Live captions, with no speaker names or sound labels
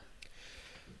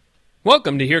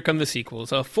Welcome to Here Come the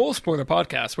Sequels, a full spoiler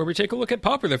podcast where we take a look at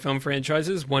popular film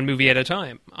franchises one movie at a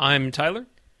time. I'm Tyler.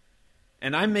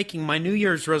 And I'm making my New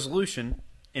Year's resolution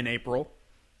in April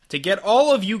to get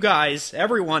all of you guys,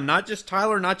 everyone, not just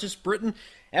Tyler, not just Britton,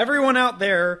 everyone out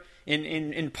there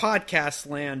in podcast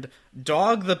land,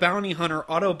 Dog the Bounty Hunter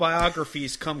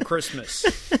autobiographies come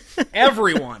Christmas.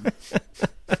 Everyone.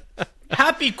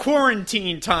 Happy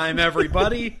quarantine time,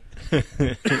 everybody.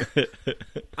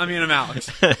 I'm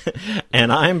Alex.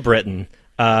 And I'm Britton.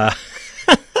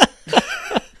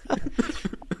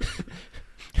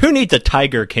 Who needs a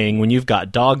Tiger King when you've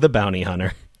got Dog the Bounty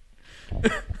Hunter?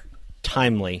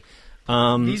 Timely.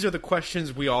 These are the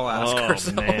questions we all ask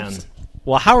ourselves. Man.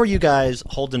 Well, how are you guys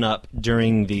holding up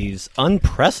during these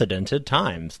unprecedented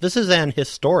times? This is an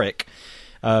historic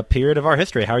period of our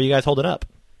history. How are you guys holding up?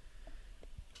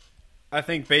 I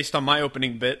think based on my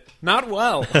opening bit, not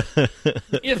well.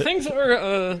 Yeah, things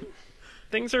are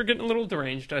getting a little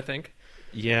deranged, I think.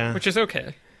 Yeah. Which is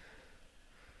okay.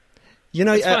 You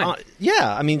know,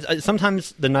 yeah, I mean,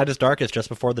 sometimes the night is darkest just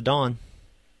before the dawn.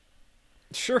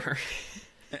 Sure.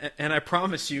 And I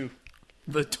promise you,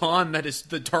 the dawn that is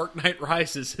the Dark Knight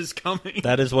Rises is coming.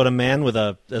 That is what a man with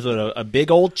a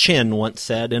big old chin once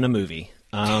said in a movie.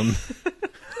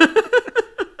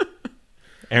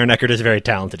 Aaron Eckhart is very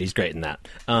talented. He's great in that.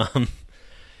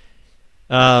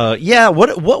 Yeah.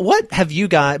 What have you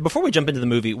guys? Before we jump into the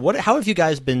movie, how have you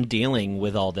guys been dealing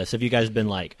with all this? Have you guys been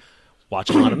like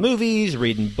watching a lot of movies,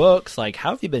 reading books? Like, how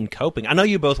have you been coping? I know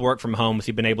you both work from home, so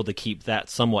you've been able to keep that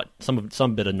some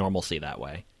bit of normalcy that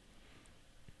way.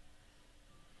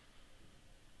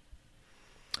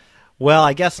 Well,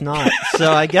 I guess not.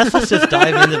 So I guess let's just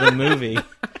dive into the movie.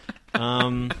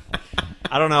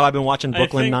 I don't know. I've been watching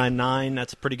Brooklyn Nine-Nine.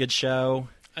 That's a pretty good show.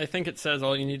 I think it says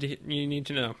all you need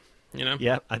to know. You know?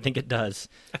 Yeah, I think it does.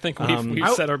 I think we've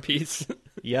said our piece.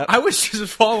 Yep. I was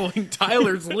just following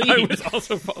Tyler's lead. I was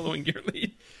also following your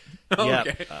lead.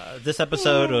 Okay. This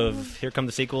episode of Here Come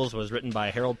the Sequels was written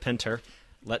by Harold Pinter.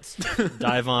 Let's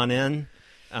dive on in.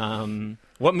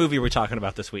 What movie are we talking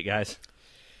about this week, guys?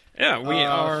 Yeah, we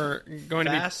are going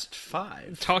to be Fast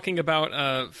Five. Talking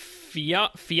about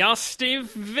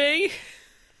Fiastive.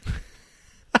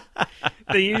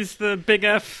 They use the big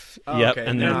F. Yep, okay.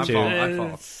 and there I too.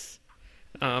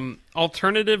 follow.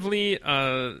 Alternatively,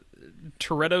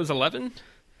 Toretto's 11,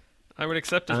 I would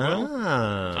accept as well.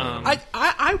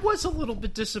 I was a little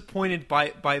bit disappointed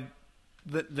by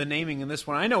the naming in this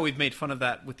one. I know we've made fun of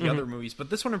that with the other movies, but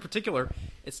this one in particular,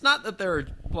 it's not that there are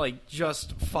like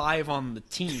just 5 on the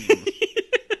team.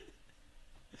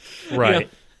 Right. Yeah.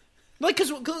 Like,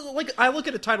 because I look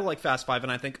at a title like Fast Five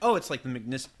and I think, oh, it's like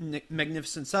the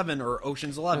Magnificent Seven or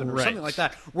Ocean's 11 or something like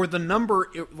that, where the number,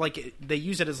 they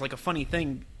use it as like a funny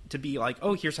thing to be like,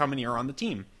 oh, here's how many are on the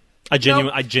team. I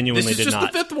genuinely this is did just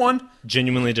not. the 5th one.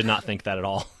 Genuinely did not think that at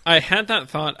all. I had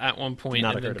that thought at one point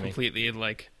Not and then occurred to me. completely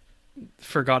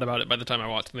forgot about it by the time I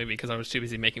watched the movie because I was too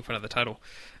busy making fun of the title.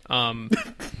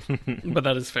 But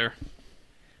that is fair.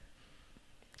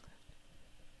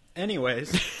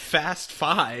 Anyways, Fast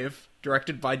Five,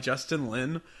 directed by Justin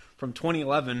Lin from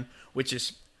 2011, which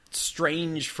is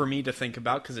strange for me to think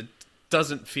about because it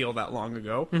doesn't feel that long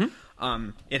ago.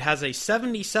 It has a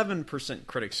 77%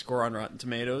 critic score on Rotten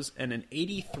Tomatoes and an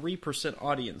 83%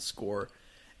 audience score.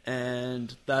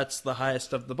 And that's the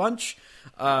highest of the bunch.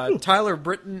 Tyler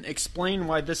Britton, explain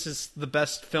why this is the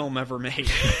best film ever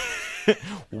made.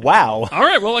 Wow. All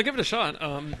right, well, I'll give it a shot.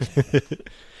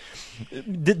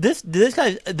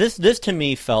 This to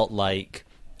me felt like,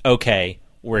 okay,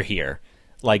 we're here.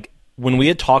 Like, when we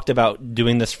had talked about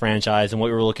doing this franchise and what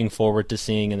we were looking forward to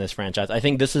seeing in this franchise, I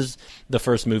think this is the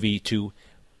first movie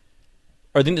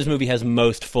I think this movie has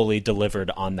most fully delivered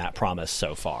on that promise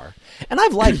so far. And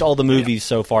I've liked all the movies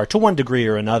so far to one degree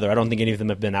or another. I don't think any of them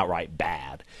have been outright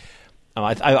bad.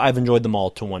 I've enjoyed them all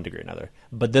to one degree or another.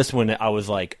 But this one, I was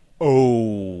like,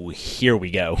 oh, here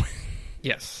we go.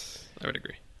 Yes, I would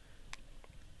agree.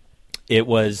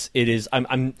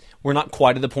 We're not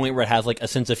quite at the point where it has like a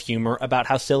sense of humor about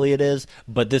how silly it is,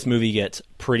 but this movie gets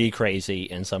pretty crazy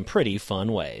in some pretty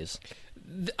fun ways.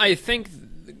 I think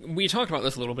we talked about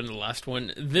this a little bit in the last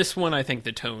one. This one, I think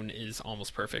the tone is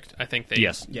almost perfect. I think they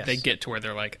get to where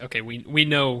they're like, okay, we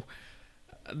know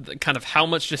kind of how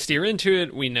much to steer into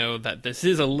it. We know that this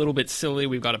is a little bit silly.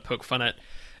 We've got to poke fun at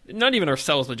not even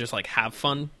ourselves, but just like have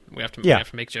fun. We have to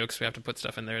make jokes. We have to put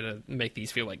stuff in there to make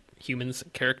these feel like humans,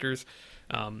 characters.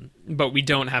 But we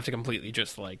don't have to completely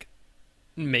just like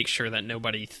make sure that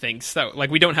nobody thinks that.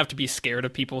 Like, we don't have to be scared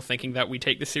of people thinking that we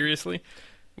take this seriously.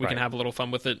 We can have a little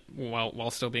fun with it while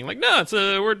still being like, no, it's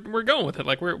we're going with it.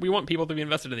 Like, we want people to be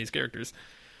invested in these characters.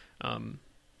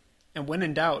 And when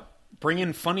in doubt, bring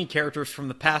in funny characters from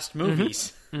the past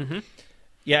movies. Mm-hmm.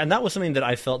 Yeah, and that was something that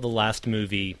I felt the last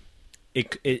movie,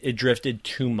 it drifted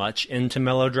too much into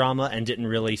melodrama and didn't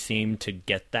really seem to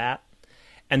get that.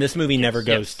 And this movie never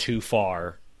goes too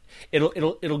far.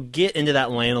 It'll get into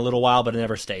that lane a little while, but it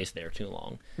never stays there too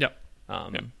long. Yep.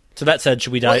 So that said,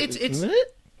 should we dive?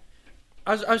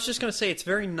 I was just going to say, it's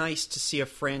very nice to see a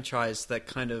franchise that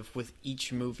kind of, with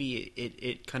each movie,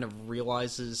 it kind of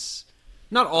realizes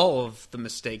not all of the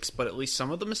mistakes, but at least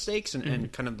some of the mistakes,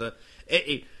 and kind of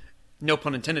no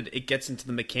pun intended, it gets into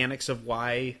the mechanics of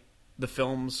why the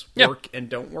films work and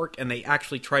don't work, and they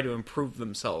actually try to improve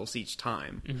themselves each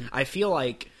time. I feel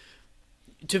like,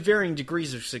 to varying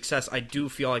degrees of success, I do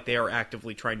feel like they are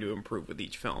actively trying to improve with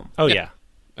each film. Oh, yeah.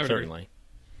 Certainly.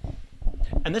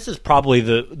 And this is probably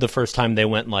the first time they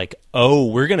went like, oh,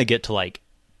 we're going to get to like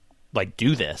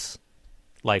do this.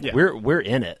 Like we're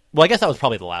in it. Well, I guess that was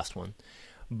probably the last one.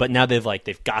 But now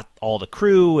they've got all the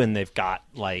crew, and they've got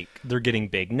they're getting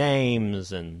big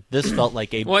names, and this felt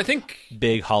like a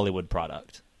big Hollywood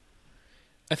product.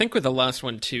 I think with the last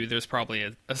one too, there's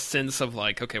probably a sense of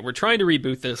okay, we're trying to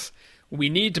reboot this. We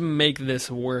need to make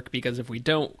this work, because if we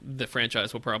don't, the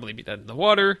franchise will probably be dead in the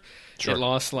water. Sure. It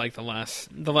lost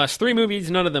the last 3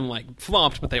 movies. None of them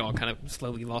flopped, but they all kind of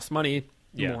slowly lost money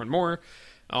more and more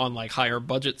on higher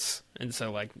budgets. And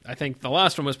so I think the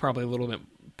last one was probably a little bit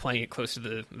playing it close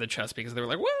to the chest, because they were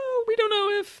like, well, we don't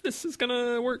know if this is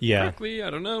gonna work correctly. I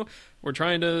don't know. We're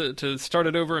trying to start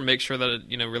it over and make sure that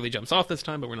it really jumps off this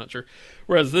time, but we're not sure.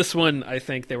 Whereas this one, I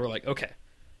think they were like, okay,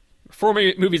 4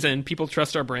 movies in, people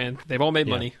trust our brand. They've all made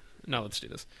money. Now let's do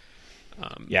this.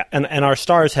 And our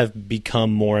stars have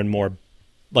become more and more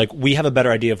we have a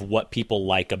better idea of what people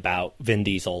like about Vin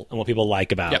Diesel and what people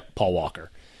like about Paul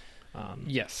Walker.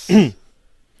 Yes.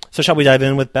 So shall we dive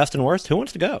in with best and worst? Who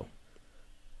wants to go?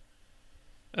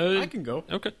 I can go.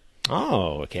 Okay.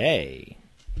 Oh, okay.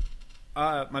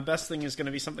 My best thing is going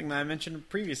to be something that I mentioned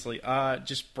previously.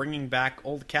 Just bringing back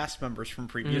old cast members from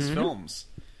previous films,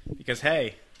 because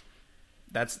hey,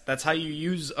 that's how you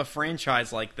use a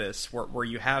franchise like this, where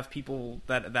you have people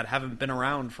that haven't been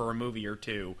around for a movie or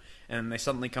two, and they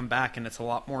suddenly come back, and it's a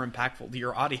lot more impactful to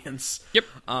your audience. Yep.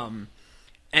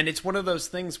 And it's one of those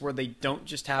things where they don't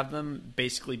just have them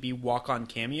basically be walk-on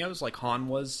cameos like Han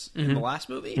was in the last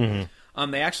movie.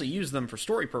 They actually use them for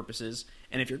story purposes.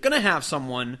 And if you're going to have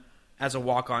someone as a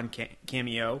walk-on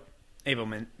cameo,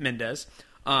 Eva Mendes,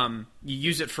 you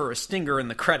use it for a stinger in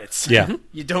the credits. Yeah.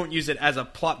 You don't use it as a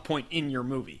plot point in your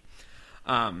movie.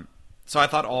 So I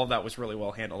thought all of that was really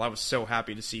well handled. I was so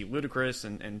happy to see Ludacris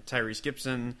and Tyrese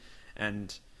Gibson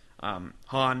and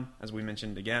Han, as we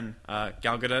mentioned again,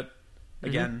 Gal Gadot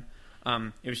again.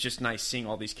 It was just nice seeing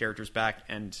all these characters back,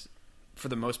 and for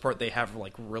the most part, they have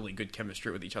really good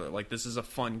chemistry with each other. This is a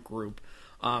fun group.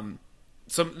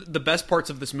 The best parts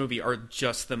of this movie are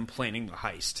just them planning the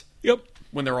heist. Yep.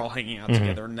 When they're all hanging out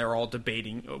together and they're all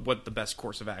debating what the best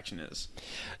course of action is.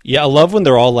 Yeah, I love when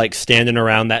they're all standing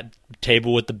around that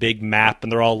table with the big map,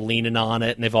 and they're all leaning on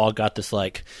it, and they've all got this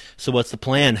so what's the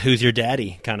plan? Who's your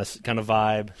daddy? Kind of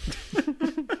vibe.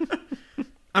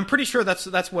 I'm pretty sure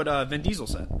that's what Vin Diesel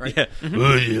said, right? Yeah.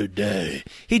 Who's your daddy?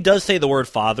 He does say the word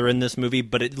father in this movie,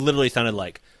 but it literally sounded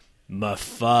like my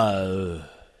father.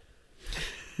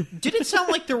 Did it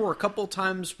sound like there were a couple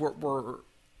times where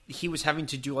he was having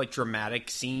to do dramatic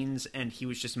scenes and he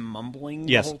was just mumbling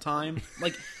the whole time?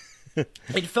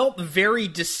 It felt very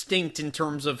distinct in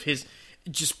terms of his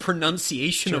just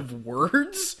pronunciation of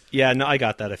words. Yeah, no, I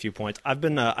got that a few points.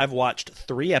 I've watched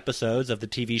 3 episodes of the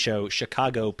TV show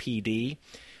Chicago PD,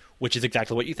 which is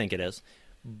exactly what you think it is.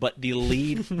 But the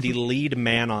lead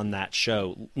man on that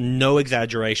show, no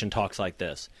exaggeration, talks like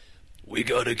this. We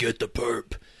gotta get the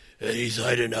perp, and he's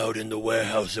hiding out in the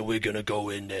warehouse, and we're gonna go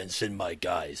in there and send my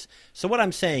guys. So what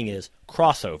I'm saying is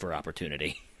crossover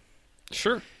opportunity.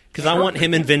 Sure. Because I want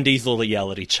him and Vin Diesel to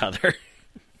yell at each other.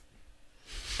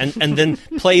 And then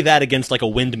play that against a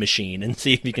wind machine and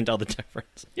see if you can tell the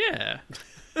difference. Yeah.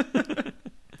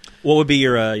 What would be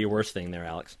your worst thing there,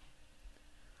 Alex?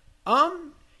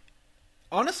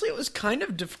 Honestly, it was kind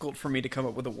of difficult for me to come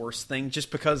up with a worst thing, just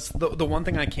because the one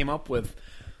thing I came up with,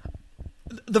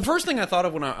 the first thing I thought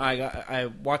of when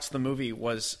I watched the movie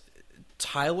was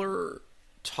Tyler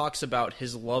talks about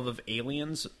his love of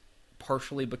aliens,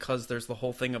 partially because there's the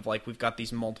whole thing of we've got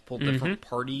these multiple different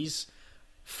parties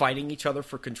fighting each other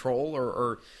for control,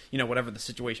 or whatever the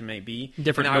situation may be.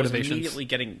 Different motivations.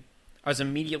 I was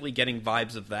immediately getting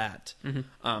vibes of that,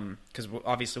 because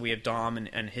obviously we have Dom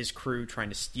and his crew trying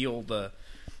to steal the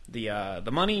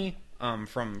money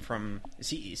from is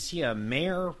he a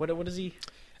mayor? What is he?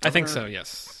 I think so.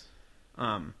 Yes.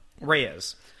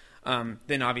 Reyes.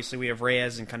 Then obviously we have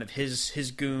Reyes and kind of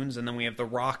his goons, and then we have The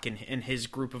Rock and his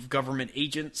group of government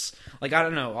agents. Like, I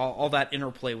don't know, all that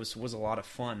interplay was a lot of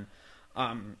fun.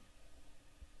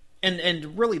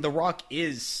 And really, The Rock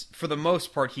is, for the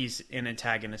most part, he's an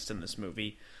antagonist in this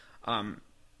movie.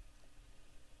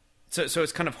 So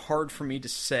it's kind of hard for me to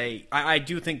say. I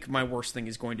do think my worst thing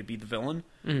is going to be the villain.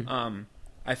 Mm-hmm.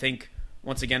 I think,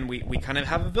 once again, we kind of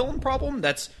have a villain problem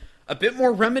that's a bit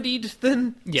more remedied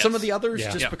than some of the others,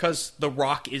 because The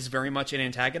Rock is very much an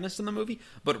antagonist in the movie.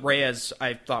 But Reyes,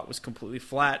 I thought, was completely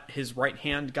flat. His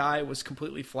right-hand guy was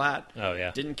completely flat. Oh,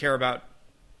 yeah. Didn't care about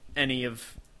any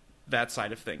of that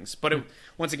side of things. But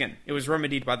once again, it was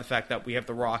remedied by the fact that we have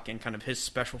The Rock and kind of his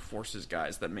special forces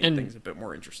guys that made things a bit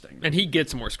more interesting. And he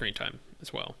gets more screen time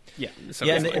as well. Yeah. So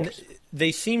and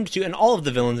they seem to, and all of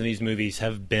the villains in these movies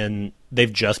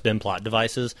they've just been plot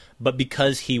devices, but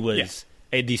because he was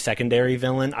the secondary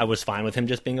villain, I was fine with him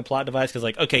just being a plot device, because,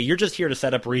 like, okay, you're just here to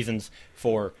set up reasons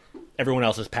for everyone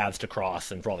else's paths to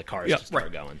cross and for all the cars to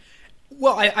start going.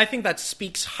 Well, I think that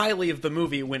speaks highly of the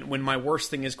movie when my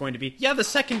worst thing is going to be, the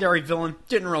secondary villain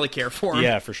didn't really care for him.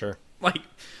 Yeah, for sure. Like,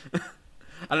 I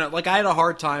don't know, like, I had a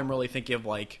hard time really thinking of,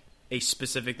 like, a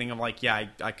specific thing of, like,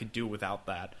 I could do without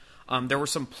that. There were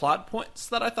some plot points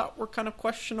that I thought were kind of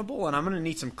questionable, and I'm going to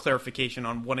need some clarification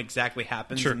on what exactly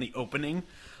happens in the opening.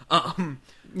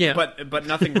 But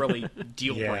nothing really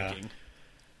deal-breaking.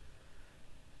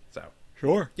 So.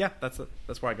 Sure. Yeah, that's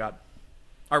what I got.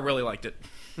 I really liked it.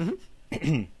 Mm-hmm.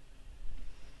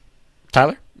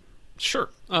 Tyler? Sure.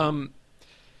 I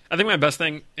think my best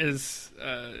thing is,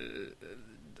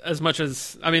 as much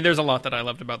as, I mean, there's a lot that I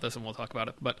loved about this, and we'll talk about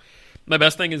it, but my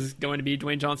best thing is going to be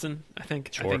Dwayne Johnson, I think.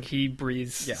 Sure. I think he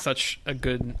breathes such a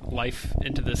good life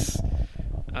into this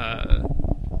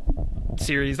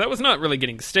series. That was not really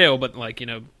getting stale, but, like, you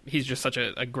know, he's just such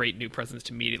a great new presence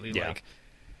to immediately, like,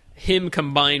 him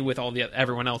combined with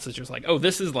everyone else is just like, oh,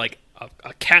 this is like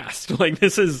a cast. Like,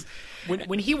 this is...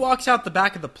 When he walks out the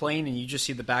back of the plane and you just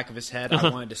see the back of his head, I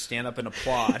wanted to stand up and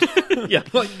applaud.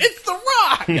 Like, it's The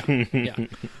Rock!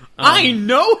 I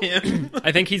know him!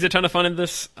 I think he's a ton of fun in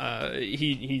this.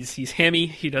 He's hammy.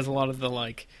 He does a lot of the,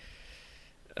 like,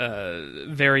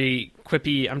 very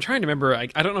quippy... I'm trying to remember... I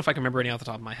don't know if I can remember any off the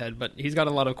top of my head, but he's got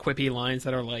a lot of quippy lines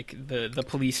that are, like, the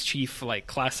police chief, like,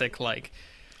 classic, like...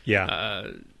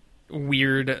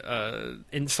 weird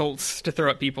insults to throw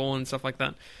at people and stuff like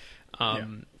that.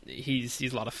 He's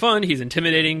a lot of fun. He's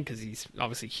intimidating because he's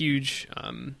obviously huge.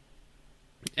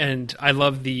 And I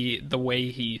love the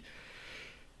way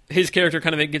his character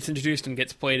kind of gets introduced and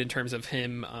gets played in terms of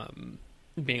him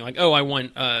being like, oh, I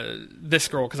want this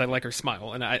girl because I like her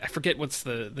smile. And I forget what's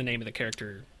the name of the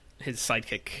character, his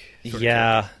sidekick.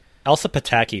 Elsa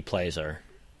Pataki plays her.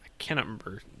 I cannot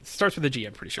remember. It starts with a G,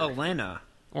 I'm pretty sure. Elena.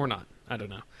 Or not. I don't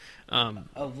know.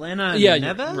 Elena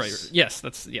Neves? Right. Yes,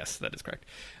 that is correct.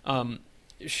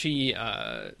 She,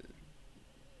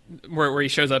 where he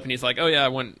shows up and he's like, oh yeah, I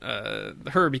want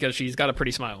her because she's got a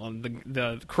pretty smile, and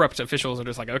the corrupt officials are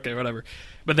just like, okay, whatever.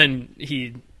 But then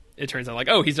it turns out, like,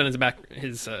 oh, he's done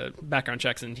his background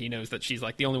checks, and he knows that she's,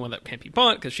 like, the only one that can't be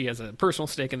bought because she has a personal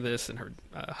stake in this, and her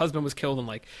husband was killed, and,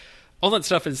 like, all that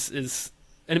stuff is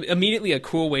immediately a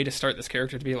cool way to start this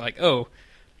character to be like, oh,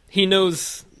 he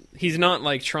knows. He's not,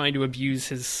 like, trying to abuse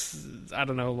his, I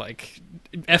don't know, like,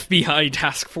 FBI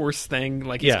task force thing.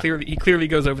 Like, he clearly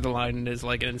goes over the line and is,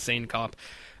 like, an insane cop.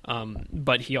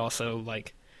 But he also,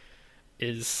 like,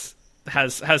 has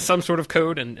some sort of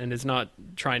code and is not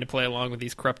trying to play along with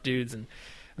these corrupt dudes. And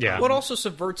what also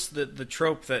subverts the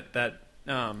trope that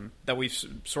we've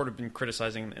sort of been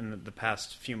criticizing in the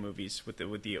past few movies with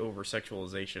the over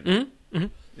sexualization. Mm-hmm.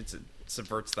 Mm-hmm. It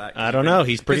subverts that. I don't know.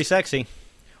 He's pretty sexy.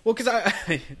 Well, because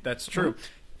that's true.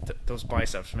 Those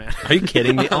biceps, man. Are you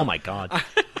kidding me? Oh my god.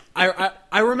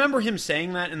 I remember him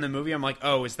saying that in the movie. I'm like,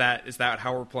 oh, is that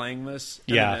how we're playing this?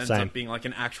 And then it ends up being like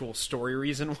an actual story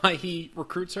reason why he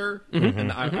recruits her. Mm-hmm.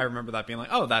 And I remember that being like,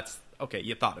 oh, that's okay.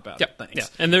 You thought about it. Thanks. Yeah.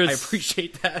 And I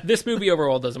appreciate that. This movie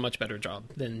overall does a much better job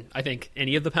than I think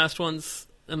any of the past ones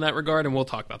in that regard. And we'll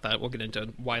talk about that. We'll get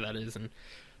into why that is and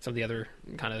some of the other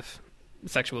kind of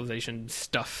sexualization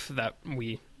stuff that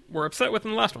we were upset with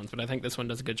in the last ones, but I think this one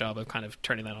does a good job of kind of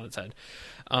turning that on its head.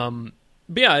 But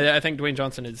yeah, I think Dwayne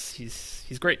Johnson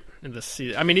he's great in this.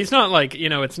 I mean, he's not like, you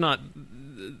know, it's not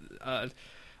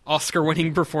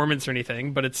Oscar-winning performance or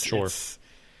anything, but it's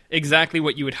exactly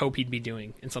what you would hope he'd be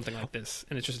doing in something like this,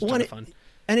 and it's just a ton of fun.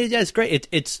 And it's great.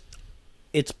 It's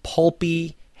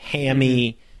pulpy,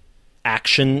 hammy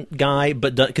action guy,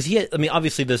 but because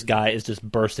obviously this guy is just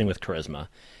bursting with charisma.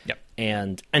 Yep.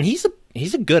 and he's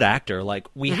a good actor. Like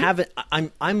we haven't.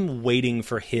 I'm waiting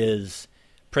for his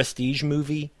prestige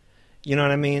movie. You know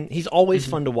what I mean? He's always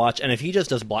fun to watch, and if he just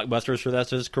does blockbusters for the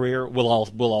rest of his career, we'll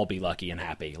all be lucky and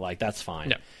happy. Like that's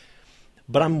fine. Yeah.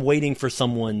 But I'm waiting for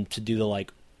someone to do the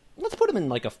let's put him in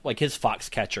like his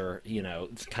Foxcatcher,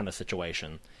 kind of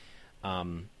situation.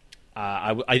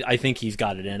 I think he's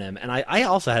got it in him, and I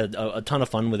also had a ton of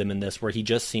fun with him in this, where he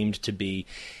just seemed to be.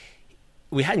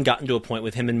 We hadn't gotten to a point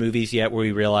with him in movies yet where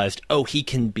we realized, he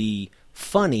can be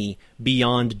funny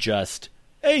beyond just,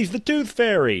 hey, he's the Tooth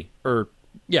Fairy, or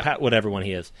whatever one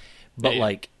he is. But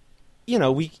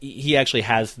he actually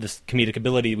has this comedic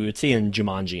ability we would see in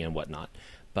Jumanji and whatnot.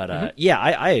 But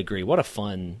I agree. What a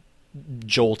fun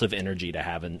jolt of energy to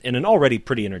have in an already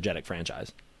pretty energetic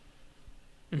franchise.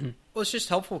 Mm-hmm. Well, it's just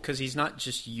helpful because he's not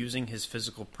just using his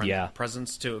physical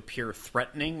presence to appear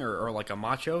threatening or like a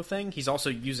macho thing. He's also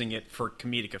using it for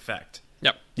comedic effect.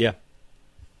 Yep. Yeah.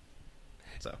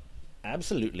 So.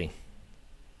 Absolutely.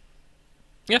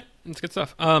 Yeah, it's good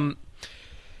stuff. I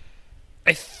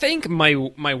think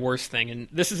my worst thing, and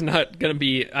this is not going to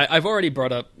be... I've already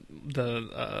brought up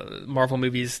the Marvel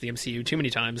movies, the MCU, too many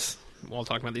times while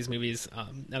talking about these movies,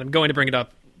 and I'm going to bring it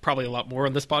up probably a lot more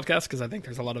on this podcast because I think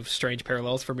there's a lot of strange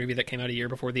parallels for a movie that came out a year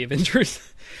before the Avengers.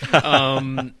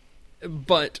 But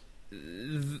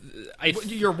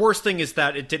your worst thing is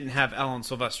that it didn't have Alan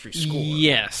Silvestri's score.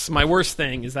 Yes, my worst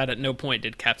thing is that at no point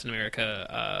did Captain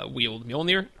America wield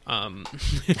Mjolnir.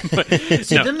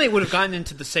 Then they would have gotten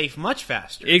into the safe much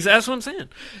faster. Exactly, that's what I'm saying.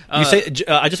 You say,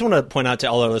 I just want to point out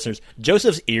to all our listeners,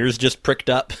 Joseph's ears just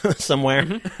pricked up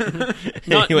somewhere.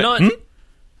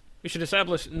 We should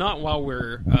establish not while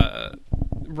we're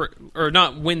or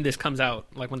not when this comes out,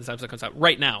 like when this episode comes out,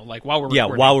 right now, like while we're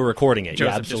recording. While we're recording it.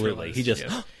 Joseph Absolutely. He just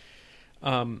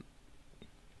and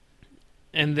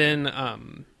then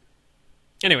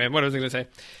anyway, what was I going to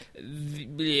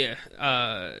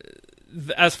say?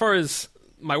 As far as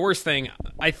my worst thing,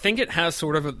 I think it has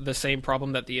sort of the same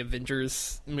problem that the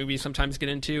Avengers movies sometimes get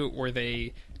into, where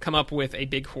they come up with a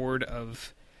big horde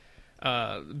of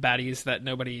baddies that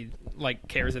nobody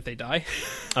cares if they die.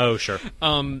 Oh, sure.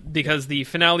 Because the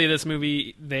finale of this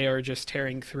movie, they are just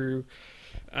tearing through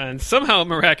and somehow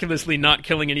miraculously not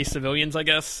killing any civilians, I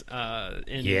guess,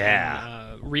 in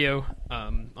Rio,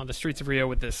 on the streets of Rio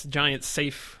with this giant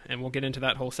safe, and we'll get into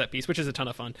that whole set piece, which is a ton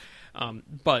of fun.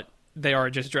 But they are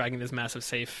just dragging this massive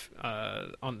safe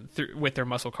with their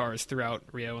muscle cars throughout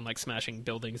Rio and smashing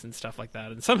buildings and stuff like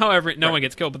that. And somehow no one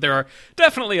gets killed, but there are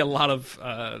definitely a lot of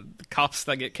cops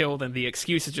that get killed, and the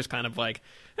excuse is just kind of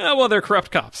they're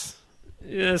corrupt cops.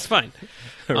 It's fine.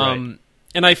 Right.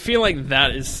 And I feel like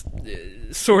that is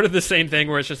sort of the same thing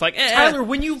where it's just Tyler,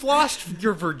 when you've lost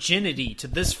your virginity to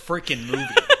this freaking movie.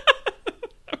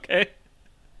 Okay.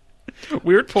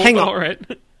 Weird pull, all right.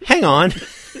 Hang on.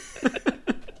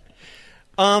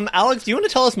 Alex, do you want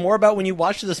to tell us more about when you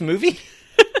watched this movie?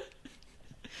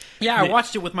 Yeah, I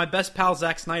watched it with my best pal,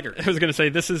 Zack Snyder. I was going to say,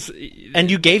 this is...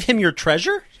 And you gave him your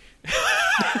treasure?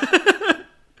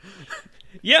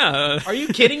 Yeah. Are you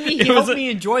kidding me? He helped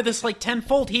me enjoy this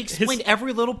tenfold. He explained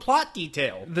every little plot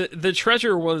detail. The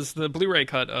treasure was the Blu-ray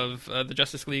cut of the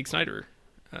Justice League Snyder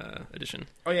edition.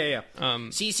 Oh, yeah.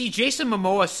 See, Jason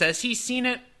Momoa says he's seen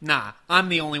it. Nah, I'm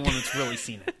the only one that's really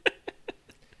seen it.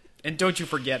 And don't you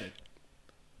forget it.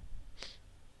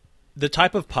 The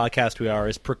type of podcast we are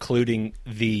is precluding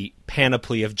the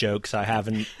panoply of jokes I have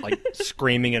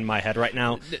screaming in my head right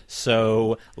now.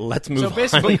 So let's move on. So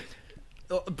basically,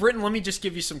 Britton, let me just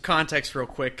give you some context real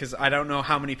quick, because I don't know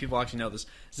how many people actually know this.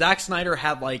 Zack Snyder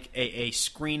had a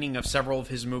screening of several of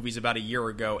his movies about a year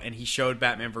ago, and he showed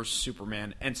Batman vs.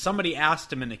 Superman, and somebody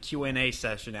asked him in a Q&A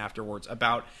session afterwards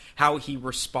about how he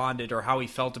responded or how he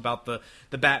felt about the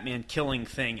Batman killing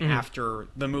thing after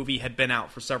the movie had been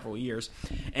out for several years.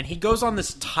 And he goes on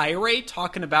this tirade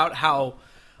talking about how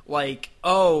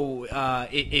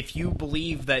if you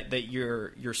believe that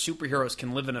your superheroes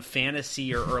can live in a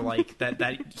fantasy or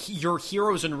that your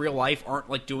heroes in real life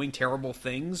aren't doing terrible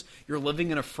things, you're living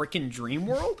in a freaking dream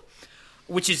world,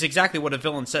 which is exactly what a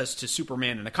villain says to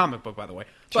Superman in a comic book, by the way.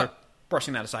 Sure. But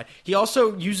brushing that aside, he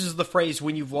also uses the phrase,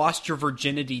 when you've lost your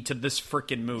virginity to this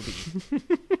freaking movie.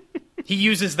 He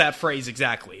uses that phrase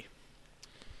exactly.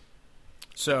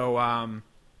 So,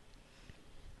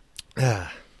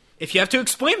 if you have to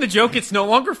explain the joke, it's no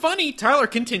longer funny. Tyler,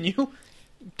 continue.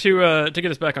 To get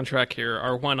us back on track here,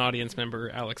 our one audience member,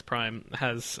 Alex Prime,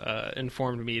 has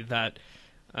informed me that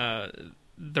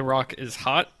The Rock is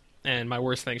hot, and my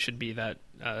worst thing should be that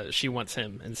she wants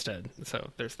him instead.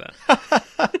 So there's that.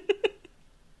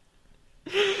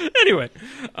 Anyway,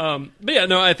 but yeah,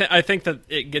 no, I think that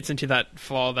it gets into that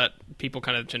flaw that people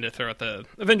kind of tend to throw out the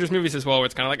Avengers movies as well, where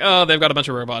it's kind of like, oh, they've got a bunch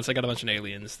of robots, they got a bunch of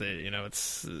aliens.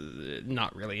 It's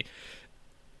not really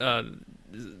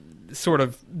sort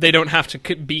of, they don't have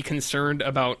to be concerned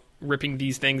about ripping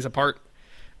these things apart.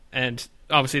 And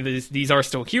obviously these are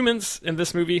still humans in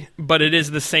this movie, but it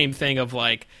is the same thing of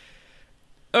like,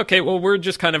 okay, well, we're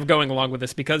just kind of going along with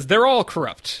this because they're all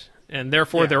corrupt, and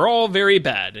therefore they're all very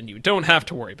bad, and you don't have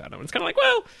to worry about them. It's kind of like,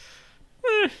 well,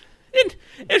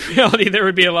 in reality, there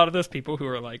would be a lot of those people who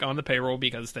are like on the payroll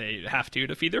because they have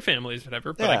to feed their families,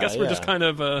 whatever. But I guess we're just kind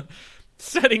of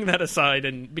setting that aside,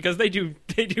 and because they do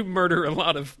murder a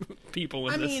lot of people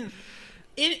in this.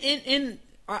 I mean,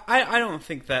 I don't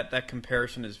think that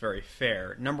comparison is very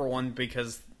fair. Number one,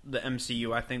 because the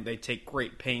MCU, I think they take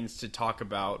great pains to talk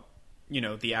about,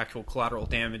 the actual collateral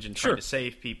damage and trying to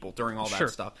save people during all that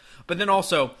stuff. But then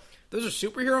also, those are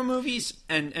superhero movies,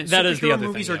 and superhero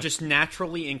movies are just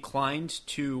naturally inclined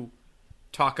to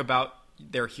talk about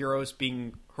their heroes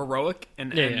being heroic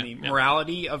and the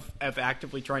morality of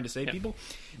actively trying to save people.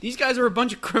 These guys are a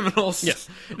bunch of criminals. Yes,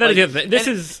 that is the other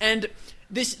thing.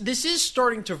 This is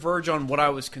starting to verge on what I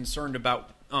was concerned about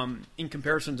in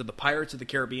comparison to the Pirates of the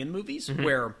Caribbean movies,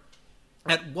 where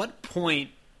at what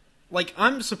point, like,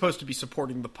 I'm supposed to be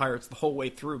supporting the pirates the whole way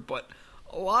through, but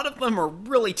a lot of them are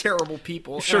really terrible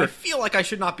people, and I feel like I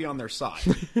should not be on their side.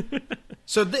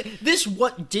 So this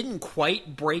what didn't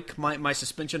quite break my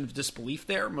suspension of disbelief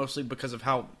there, mostly because of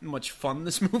how much fun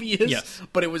this movie is. Yes.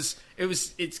 But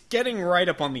it's getting right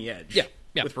up on the edge.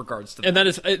 Yeah. With regards to that.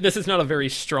 And this is not a very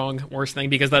strong worse thing,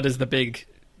 because that is the big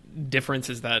difference,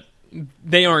 is that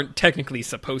they aren't technically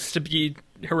supposed to be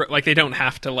like, they don't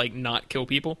have to like not kill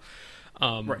people.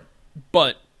 Right.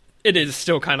 But it is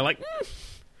still kind of like a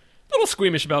little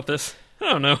squeamish about this.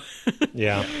 I don't know.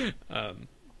 Yeah.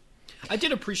 I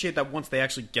did appreciate that once they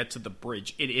actually get to the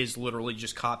bridge, it is literally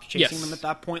just cops chasing them at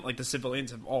that point. Like, the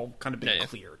civilians have all kind of been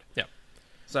cleared. Yeah.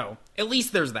 So, at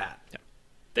least there's that. Yeah.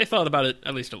 They thought about it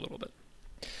at least a little bit.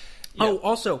 Yeah. Oh,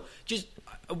 also, just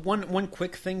one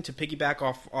quick thing to piggyback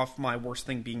off my worst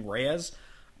thing being Reyes.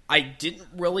 I didn't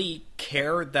really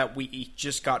care that we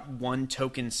just got one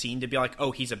token scene to be like,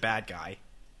 oh, he's a bad guy.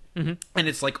 Mm-hmm. And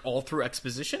it's like all through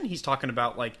exposition. He's talking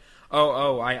about like,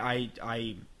 I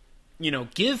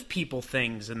give people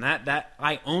things, and that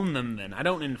I own them then. I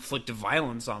don't inflict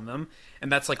violence on them. And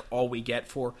that's like all we get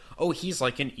for, oh, he's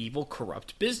like an evil,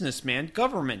 corrupt businessman,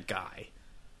 government guy.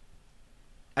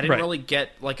 I didn't really get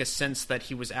like a sense that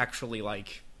he was actually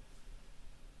like,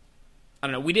 I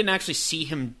don't know, we didn't actually see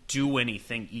him do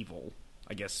anything evil,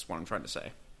 I guess is what I'm trying to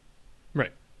say.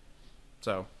 Right.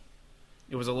 So,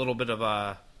 it was a little bit of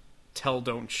a tell,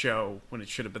 don't show, when it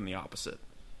should have been the opposite.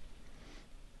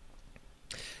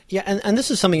 Yeah, and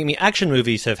this is something, I mean, action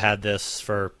movies have had this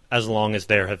for as long as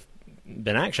there have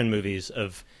been action movies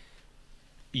of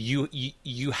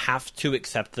you have to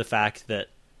accept the fact that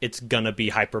it's going to be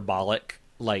hyperbolic.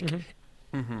 Like,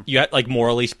 you like,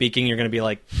 morally speaking, you're going to be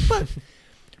like,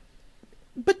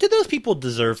 but do those people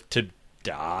deserve to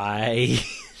die?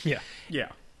 Yeah.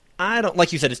 I don't,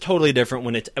 like you said, it's totally different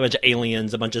when it's a bunch of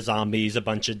aliens, a bunch of zombies, a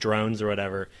bunch of drones or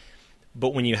whatever.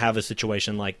 But when you have a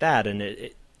situation like that, and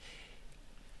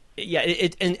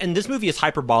and this movie is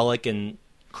hyperbolic and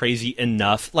crazy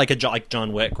enough, like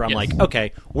John Wick, where I'm like,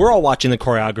 okay, we're all watching the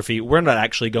choreography. We're not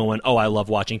actually going, oh, I love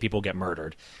watching people get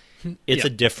murdered. It's a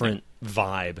different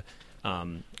vibe.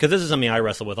 Because this is something I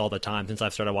wrestle with all the time since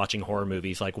I've started watching horror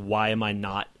movies. Like, why am I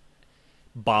not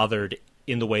bothered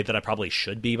in the way that I probably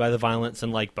should be by the violence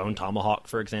in, like, Bone Tomahawk,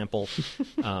 for example?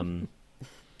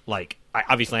 Like,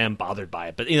 obviously I am bothered by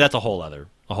it, but that's a whole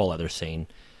other scene.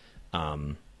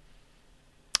 The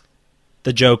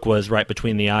joke was right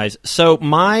between the eyes. So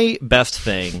my best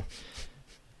thing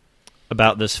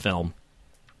about this film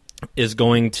is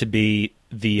going to be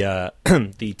the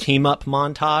the team up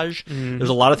montage. There's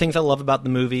a lot of things I love about the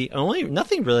movie.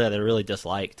 Nothing really that I really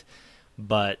disliked,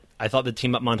 but I thought the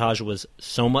team up montage was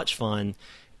so much fun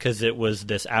because it was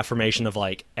this affirmation of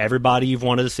like everybody you've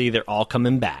wanted to see, they're all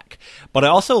coming back. But I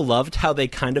also loved how they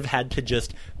kind of had to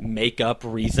just make up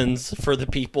reasons for the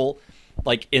people.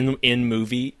 Like in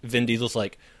movie, Vin Diesel's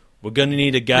like, we're gonna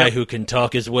need a guy who can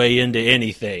talk his way into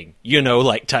anything,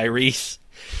 like Tyrese.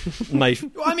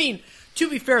 Well, I mean, to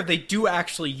be fair, they do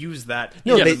actually use that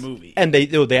in the movie, and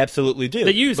they absolutely do.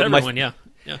 They use everyone, yeah.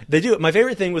 They do. My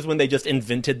favorite thing was when they just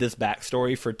invented this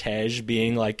backstory for Tej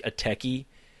being like a techie.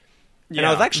 Yeah. And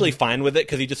I was actually fine with it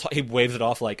because he waves it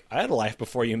off like, I had a life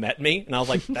before you met me. And I was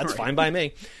like, that's fine by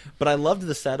me. But I loved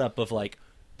the setup of like,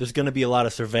 there's going to be a lot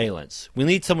of surveillance. We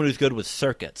need someone who's good with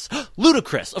circuits.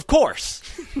 Ludicrous, of course.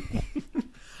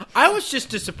 I was just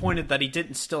disappointed that he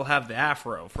didn't still have the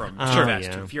afro from Too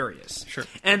Fast, Too Furious. Sure.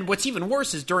 And what's even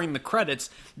worse is during the credits,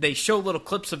 they show little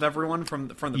clips of everyone from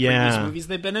the previous movies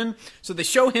they've been in. So they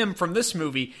show him from this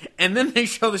movie, and then they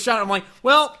show the shot. I'm like,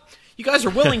 well, you guys are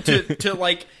willing to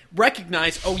like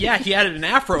recognize, oh yeah, he added an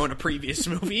afro in a previous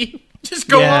movie. Just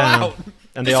go all out.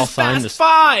 And they all signed Fast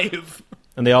 5.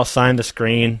 And they all signed the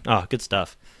screen. Oh, good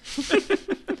stuff.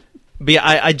 But yeah,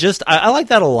 I like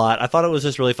that a lot. I thought it was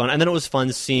just really fun. And then it was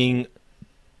fun seeing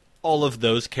all of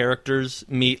those characters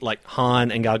meet, like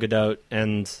Han and Gal Gadot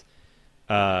and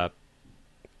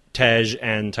Tej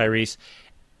and Tyrese.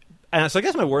 And so I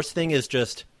guess my worst thing is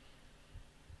just,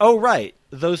 oh, right,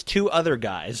 those two other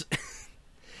guys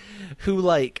who,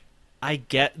 like,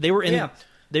 they were in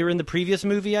the previous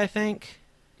movie, I think.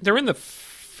 They're in the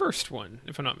first one,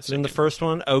 if I'm not mistaken. In the first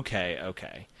one? Okay.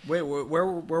 Wait, where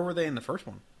were they in the first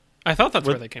one? I thought that's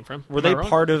where they came from. Were they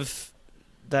part of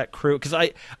that crew? Because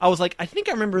I was like, I think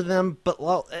I remember them, but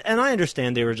and I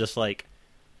understand they were just like,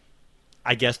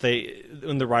 I guess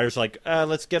when the writers were like,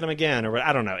 let's get them again, or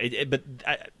I don't know.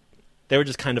 They were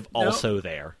just kind of also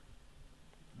there.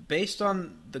 Based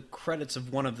on the credits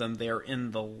of one of them, they are in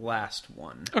the last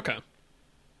one. Okay.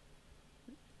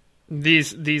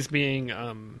 These being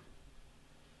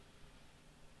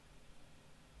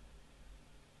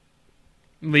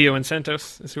Leo and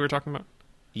Santos is who we're talking about?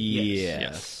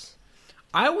 Yes.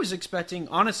 I was expecting,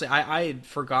 honestly, I had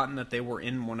forgotten that they were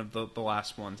in one of the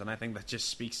last ones, and I think that just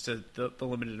speaks to the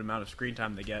limited amount of screen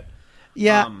time they get.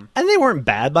 Yeah, and they weren't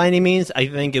bad by any means. I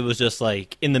think it was just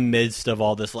like in the midst of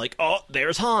all this, like, oh,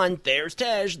 there's Han, there's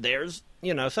Tej, there's,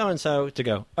 so-and-so, to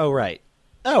go, oh, right.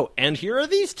 Oh, and here are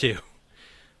these two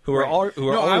who are always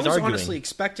arguing. I was honestly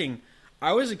expecting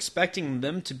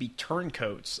them to be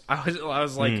turncoats. I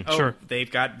was like, sure. They've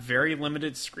got very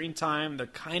limited screen time. They're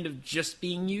kind of just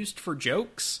being used for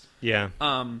jokes. Yeah.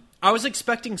 I was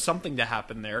expecting something to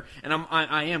happen there, and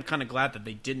I am kind of glad that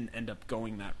they didn't end up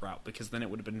going that route, because then it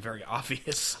would have been very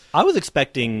obvious. I was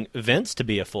expecting Vince to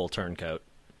be a full turncoat.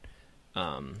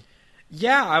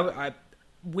 Yeah,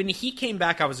 when he came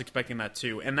back, I was expecting that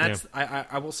too, and that's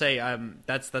I will say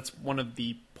that's one of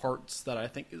the parts that I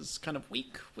think is kind of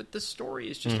weak with this story,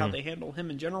 is just how they handle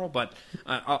him in general. But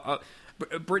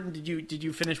Britton, did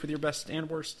you finish with your best and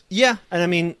worst? Yeah, and I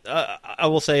mean, I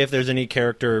will say if there's any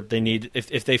character they need,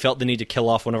 if they felt the need to kill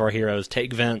off one of our heroes,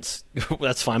 take Vince.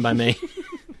 That's fine by me.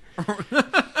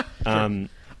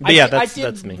 But yeah,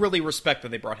 that's me. Really respect that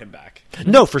they brought him back.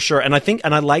 No, for sure, and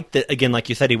I like that, again, like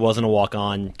you said, he wasn't a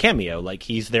walk-on cameo. Like,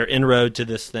 he's their inroad to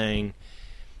this thing,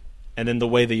 and then the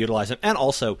way they utilize him. And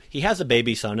also, he has a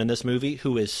baby son in this movie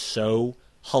who is so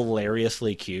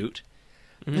hilariously cute.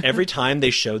 Every time they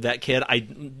showed that kid, I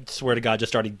swear to God,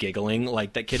 just started giggling.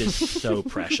 Like, that kid is so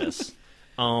precious.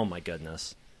 Oh my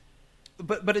goodness.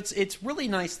 But it's really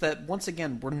nice that, once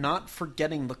again, we're not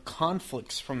forgetting the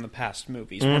conflicts from the past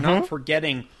movies. We're not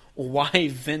forgetting why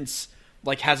Vince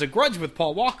has a grudge with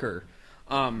Paul Walker.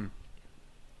 And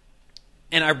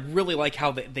I really like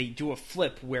how they do a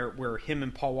flip where him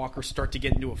and Paul Walker start to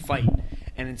get into a fight.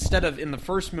 And instead of in the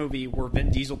first movie where Vin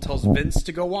Diesel tells Vince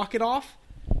to go walk it off,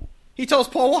 he tells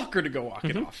Paul Walker to go walk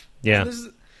it off. Yeah.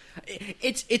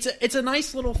 It's a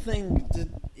nice little thing,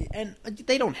 and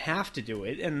they don't have to do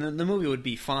it, and the movie would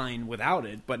be fine without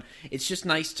it, but it's just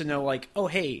nice to know, like, oh,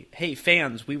 hey,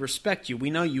 fans, we respect you. We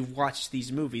know you've watched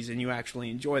these movies and you actually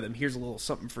enjoy them. Here's a little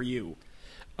something for you.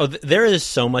 Oh, there is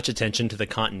so much attention to the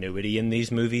continuity in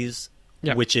these movies,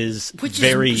 which is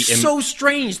so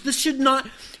strange. This should not...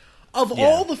 Of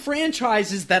all the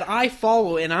franchises that I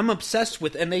follow and I'm obsessed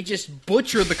with, and they just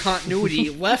butcher the continuity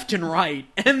left and right,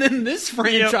 and then this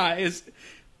franchise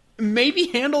maybe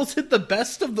handles it the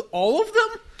best of all of them?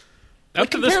 Up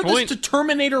to this point, compare this to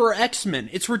Terminator or X-Men.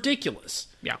 It's ridiculous.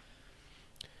 Yeah.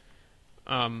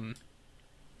 I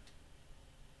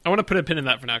want to put a pin in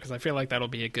that for now, because I feel like that'll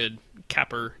be a good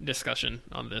capper discussion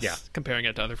on this, comparing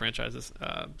it to other franchises.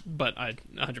 But I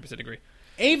 100% agree.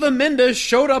 Ava Mendes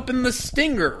showed up in The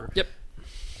Stinger. Yep.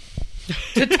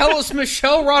 To tell us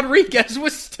Michelle Rodriguez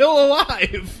was still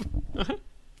alive.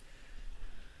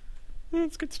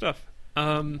 That's good stuff.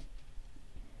 You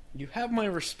have my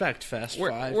respect, Fast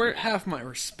Five. You have my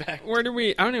respect. Where do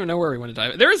we... I don't even know where we want to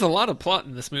dive. There is a lot of plot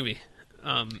in this movie.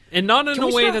 And not in a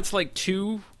way that's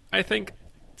too, I think...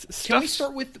 Can we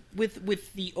start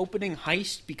with the opening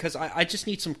heist? Because I just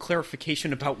need some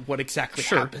clarification about what exactly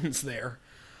happens there.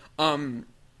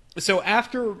 So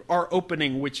after our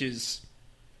opening, which is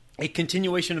a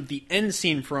continuation of the end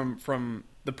scene from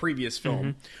the previous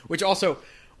film, which also,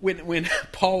 when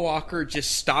Paul Walker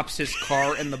just stops his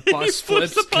car and the bus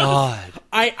flips. God,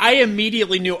 I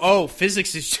immediately knew. Oh,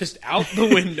 physics is just out the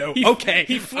window. Okay,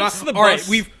 he flips the bus. All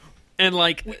right, and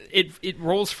like it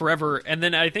rolls forever, and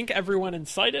then I think everyone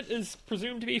inside it is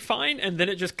presumed to be fine, and then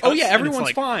it just cuts. Oh yeah, everyone's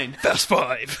like, fine. Fast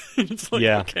 5. It's like,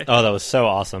 yeah. Okay. Oh, that was so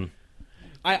awesome.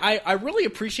 I really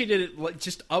appreciated it, like,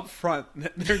 just up front.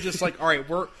 They're just like, all right,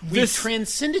 we've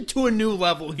transcended to a new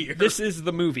level here. This is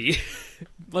the movie.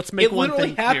 Let's make one thing It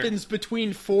literally happens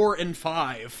between 4 and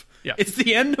 5. Yeah. It's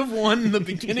the end of one and the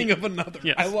beginning of another.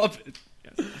 Yes. I love it.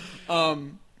 Yes.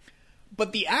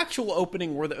 But the actual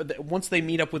opening, where once they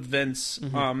meet up with Vince,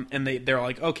 and they're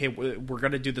like, okay, we're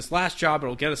going to do this last job.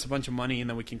 It'll get us a bunch of money, and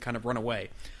then we can kind of run away.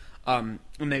 And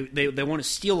they want to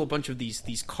steal a bunch of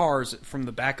these cars from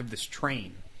the back of this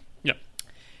train. Yep.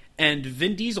 And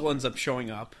Vin Diesel ends up showing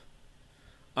up.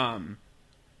 And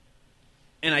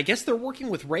I guess they're working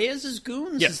with Reyes'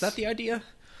 goons? Yes. Is that the idea?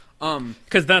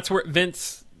 Because that's where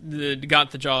Vince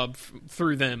got the job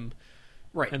through them.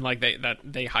 Right. And like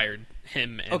they hired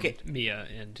him and Okay. Mia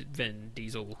and Vin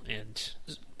Diesel and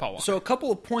Paul Walker. So a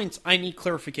couple of points I need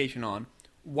clarification on.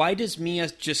 Why does Mia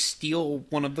just steal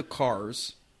one of the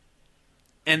cars?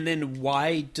 And then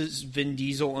why does Vin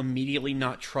Diesel immediately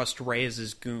not trust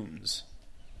Reyes' goons?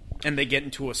 And they get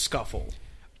into a scuffle.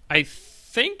 I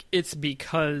think it's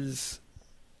because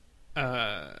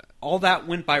all that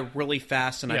went by really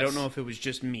fast, and Yes. I don't know if it was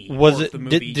just me. Was or it if the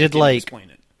movie did didn't like explain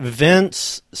it.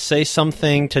 Vince say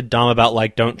something to Dom about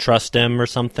like don't trust him or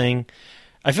something?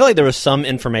 I feel like there was some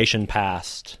information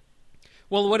passed.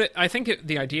 Well, I think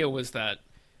the idea was that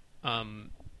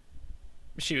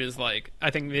she was like,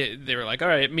 I think they were like, all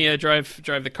right, Mia, drive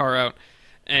the car out,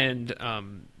 and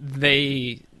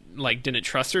they like didn't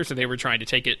trust her, so they were trying to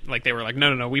take it. Like they were like,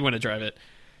 no, we want to drive it.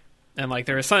 And like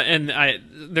there's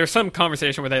some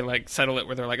conversation where they like settle it,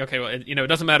 where they're like, okay, well, it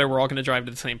doesn't matter, we're all going to drive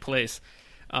to the same place.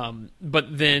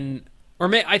 But then,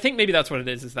 I think maybe that's what it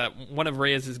is that one of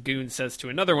Reyes' goons says to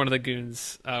another one of the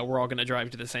goons, we're all going to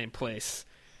drive to the same place,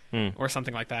 or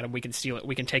something like that, and we can steal it,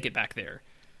 we can take it back there,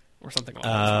 or something like that.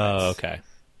 Oh, okay.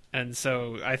 And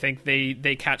so I think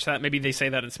they catch that. Maybe they say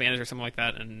that in Spanish or something like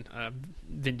that, and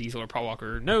Vin Diesel or Paul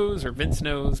Walker knows, or Vince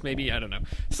knows, maybe, I don't know.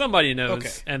 Somebody knows. Okay.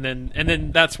 And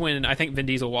then that's when I think Vin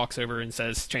Diesel walks over and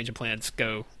says, change of plans,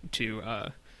 go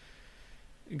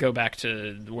back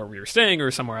to where we were staying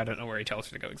or somewhere. I don't know where he tells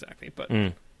her to go exactly. But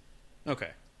Okay.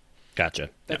 Gotcha.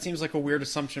 That seems like a weird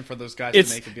assumption for those guys It's-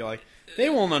 to make and be like, they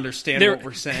won't understand what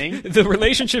we're saying. the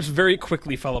relationships very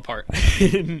quickly fell apart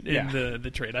in Yeah.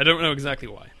 the trade. I don't know exactly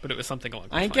why, but it was something along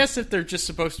those I lines. guess if they're just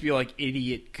supposed to be like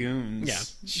idiot goons,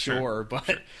 Yeah, sure,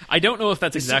 but I don't know if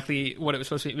that's exactly what it was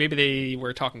supposed to be. Maybe they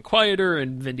were talking quieter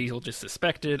and Vin Diesel just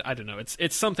suspected. I don't know.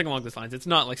 It's something along those lines. It's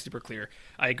not like super clear.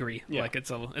 I agree. Yeah. Like it's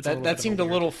a little that bit seemed a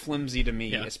weird. little flimsy to me,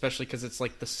 Yeah. especially because it's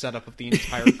like the setup of the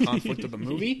entire conflict of the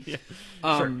movie. Yeah.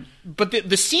 But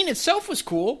the scene itself was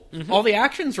cool. All the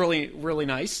action's really, really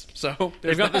nice. So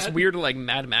They've got this weird like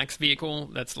Mad Max vehicle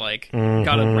that's like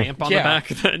got a ramp on the back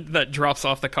that drops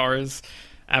off the cars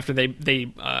after they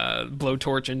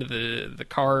blowtorch into the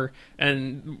car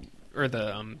or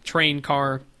the train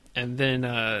car, and then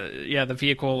the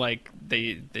vehicle like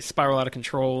they spiral out of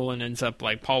control and ends up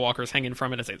like Paul Walker's hanging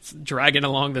from it as it's dragging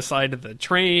along the side of the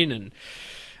train, and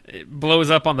it blows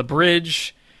up on the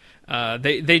bridge.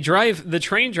 The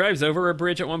train drives over a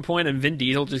bridge at one point, and Vin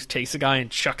Diesel just takes a guy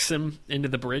and chucks him into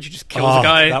the bridge. He just kills a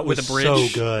guy that with was a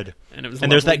bridge. so good. And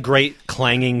there's that great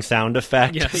clanging sound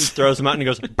effect. Yes. He throws him out and he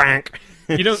goes bank.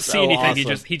 You don't So see anything.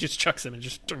 awesome. He just chucks him and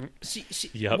just. See,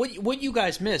 Yep. what you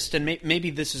guys missed, and maybe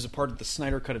this is a part of the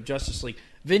Snyder Cut of Justice League.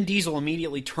 Vin Diesel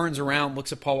immediately turns around,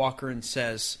 looks at Paul Walker, and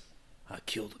says, "I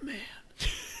killed a man."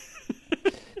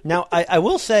 Now, I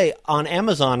will say, on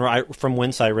Amazon, from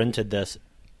whence I rented this,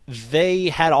 they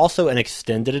had also an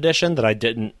extended edition that I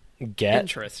didn't get.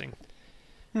 Interesting.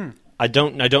 I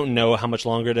don't know how much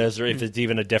longer it is, or if it's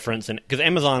even a difference. Because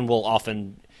Amazon will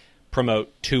often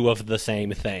promote two of the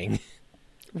same thing.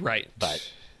 Right.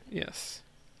 But yes,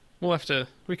 we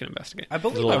can investigate. I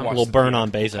believe a I watched little the burn on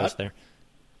theater Bezos cut. there.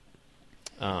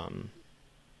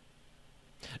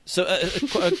 So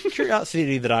a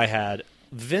curiosity that I had: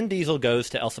 Vin Diesel goes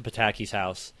to Elsa Pataki's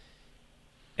house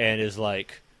and is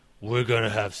like, "We're gonna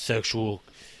have sexual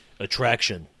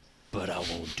attraction, but I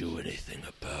won't do anything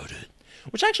about it."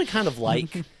 Which I actually kind of like.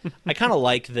 I kind of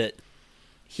like that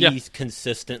he's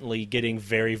consistently getting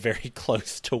very, very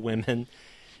close to women,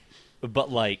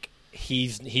 but like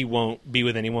he won't be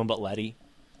with anyone but Letty.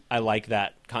 I like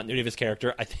that continuity of his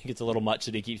character. I think it's a little much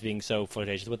that he keeps being so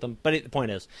flirtatious with them. But the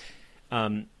point is,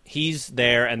 He's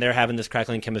there, and they're having this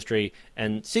crackling chemistry,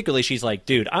 and secretly she's like,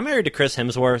 dude, I'm married to Chris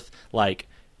Hemsworth. Like,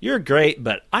 you're great,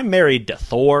 but I'm married to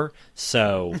Thor,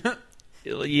 so...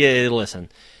 yeah, listen.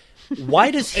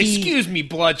 Why does he... Excuse me,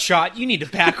 Bloodshot, you need to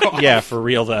back off. Yeah, for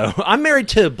real, though. I'm married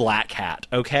to Black Cat,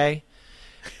 okay?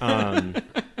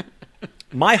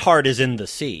 My heart is in the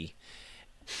sea.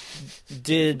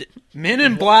 Did... Men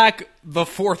in Black, the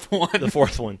fourth one. The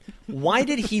fourth one. Why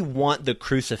did he want the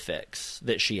crucifix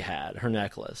that she had, her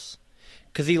necklace?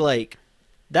 Because he, like...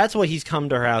 That's why he's come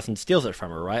to her house and steals it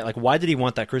from her, right? Like, why did he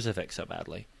want that crucifix so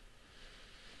badly?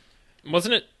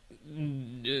 Wasn't it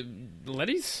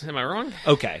Letty's? Am I wrong?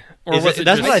 Okay. Or was it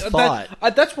that's just... what I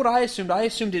thought. That's what I assumed. I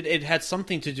assumed it had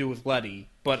something to do with Letty,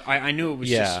 but I knew it was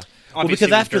just... Well,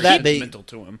 because after that,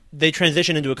 they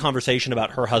transition into a conversation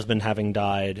about her husband having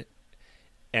died,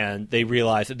 and they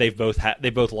realize that they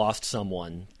both lost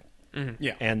someone,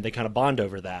 yeah, and they kind of bond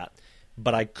over that.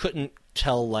 But I couldn't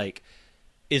tell, like,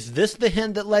 is this the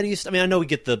hint that Letty's... I mean, I know we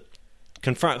get the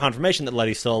confirmation that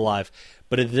Letty's still alive,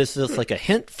 but is this just like a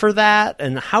hint for that?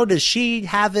 And how does she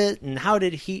have it? And how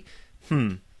did he...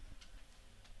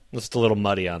 Just a little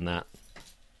muddy on that.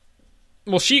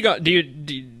 Well, she got...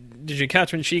 Did you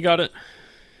catch when she got it?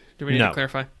 Do we need to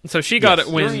clarify? So she got it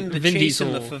when during the Vin chase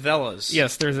Diesel... in the favelas.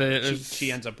 Yes, there's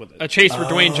she ends up with it. A chase where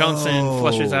Dwayne Johnson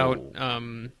flushes out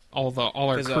all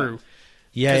our crew.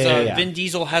 Yeah. Vin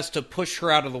Diesel has to push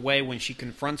her out of the way when she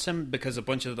confronts him because a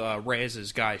bunch of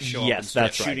Reyes' guys show up and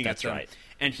start shooting at them. Right.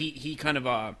 And he kind of...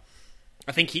 I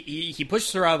think he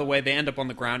pushes her out of the way, they end up on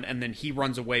the ground, and then he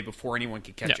runs away before anyone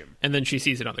can catch him. And then she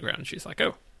sees it on the ground, and she's like,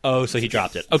 oh. Oh, so he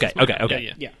dropped it. Okay.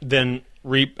 Yeah. Then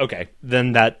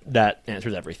then that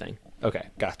answers everything. Okay,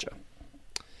 gotcha.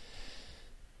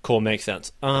 Cool, makes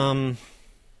sense. Other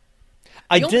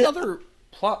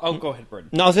plot. Oh, go ahead,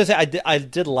 Braden. No, I was gonna say I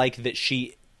did like that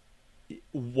she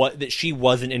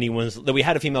wasn't anyone's. That we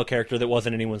had a female character that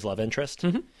wasn't anyone's love interest.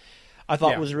 Mm-hmm. I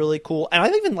thought was really cool, and I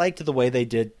even liked the way they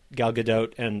did Gal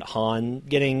Gadot and Han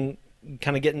getting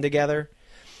together.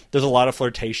 There's a lot of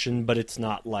flirtation, but it's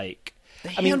not like. They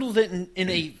handled it in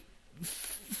a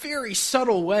very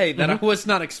subtle way that I was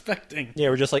not expecting. Yeah,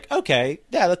 we're just like, okay,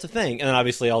 yeah, that's a thing. And then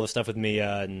obviously all the stuff with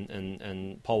Mia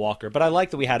and Paul Walker. But I like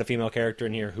that we had a female character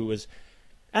in here who was,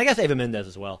 and I guess Eva Mendes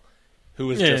as well, who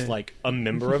was just like a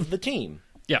member of the team.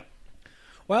 Yeah.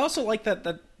 Well, I also like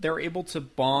that they're able to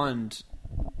bond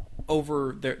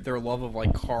over their love of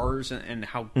like cars and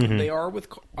how good they are with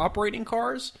operating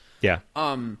cars. Yeah.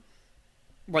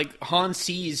 Like, Han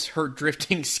sees her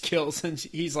drifting skills, and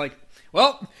he's like,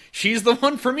 well, she's the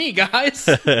one for me, guys.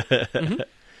 And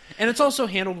it's also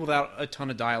handled without a ton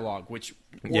of dialogue, which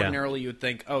ordinarily you would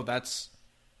think, oh, that's...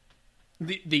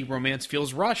 The romance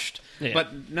feels rushed. Yeah.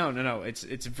 But no. It's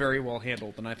very well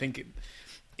handled, and I think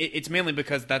it's mainly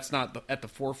because that's not at the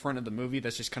forefront of the movie.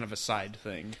 That's just kind of a side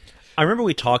thing. I remember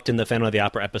we talked in the Phantom of the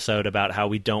Opera episode about how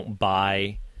we don't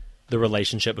buy the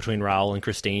relationship between Raoul and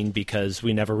Christine because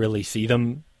we never really see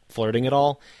them flirting at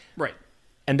all. Right.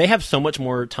 And they have so much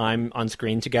more time on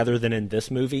screen together than in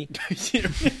this movie.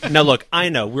 Now, look, I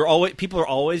know people are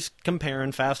always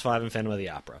comparing Fast Five and Phantom of the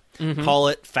Opera. Mm-hmm. Call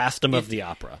it Fastum of the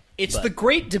Opera. It's the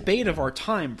great debate of our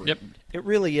time, Britain. Yep. It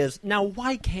really is. Now,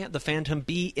 why can't the Phantom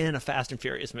be in a Fast and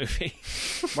Furious movie?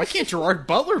 Why can't Gerard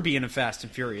Butler be in a Fast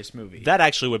and Furious movie? That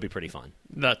actually would be pretty fun.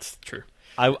 That's true.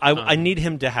 I need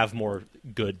him to have more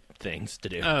good things to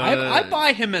do. I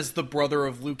buy him as the brother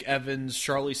of Luke Evans,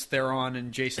 Charlize Theron,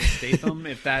 and Jason Statham,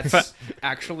 if that's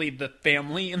actually the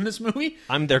family in this movie.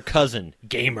 I'm their cousin,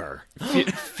 Gamer.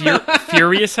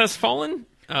 Furious Has Fallen?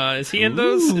 Is he in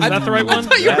those? Is that the right one?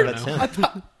 That's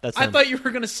him. I thought you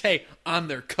were going to say, I'm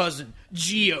their cousin,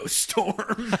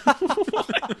 Geostorm.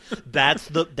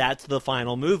 That's the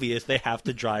final movie, is they have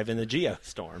to drive in the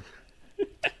Geostorm.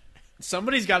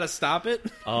 Somebody's got to stop it.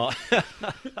 I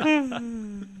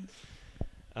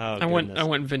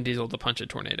want Vin Diesel to punch a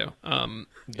tornado.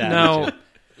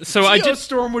 So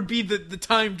Geostorm would be the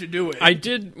time to do it. I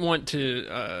did want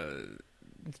to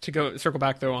go circle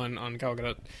back though on Gal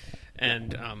Gadot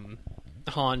and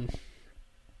Han.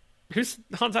 Who's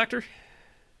Han's actor?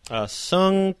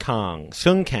 Sung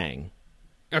Kang.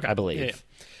 Okay, I believe.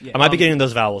 Yeah. I might be getting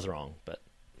those vowels wrong, but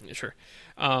sure.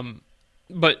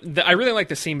 But I really like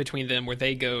the scene between them where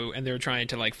they go and they're trying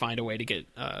to like find a way to get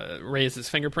Reyes'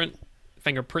 fingerprints,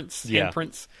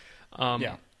 handprints.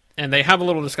 And they have a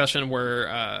little discussion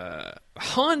where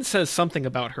Han says something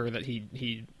about her that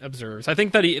he observes. I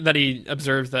think that he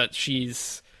observes that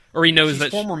she's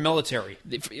former military,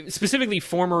 specifically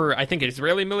former. I think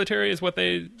Israeli military is what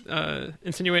they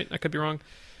insinuate. I could be wrong.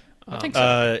 I think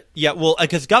so. Yeah, well,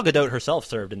 because Gal Gadot herself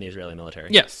served in the Israeli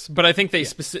military. Yes, but I think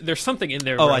there's something in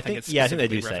there. Where I think I think they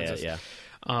do say it. Yeah.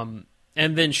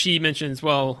 And then she mentions,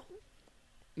 well,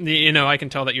 I can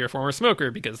tell that you're a former smoker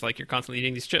because like you're constantly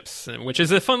eating these chips, which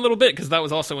is a fun little bit because that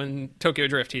was also in Tokyo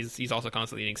Drift. He's also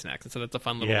constantly eating snacks, and so that's a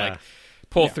fun little like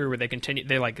pull through where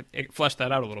they like flesh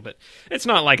that out a little bit. It's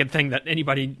not like a thing that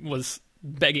anybody was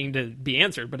begging to be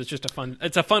answered, but it's just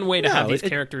a fun way to have these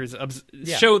characters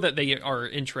show that they are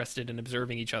interested in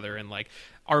observing each other and like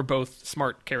are both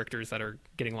smart characters that are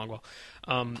getting along well.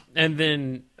 And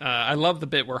then I love the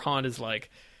bit where Han is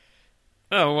like,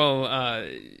 oh well,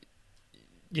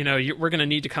 we're going to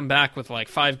need to come back with like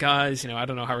 5 guys. I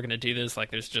don't know how we're going to do this. Like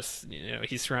there's just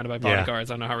he's surrounded by bodyguards.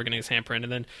 I don't know how we're going to get his handprint.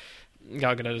 And then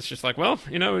Gal Gadot is just like, well,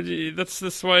 that's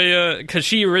this way, because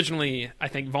she originally I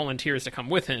think volunteers to come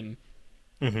with him.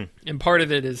 Mm-hmm. And part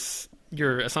of it is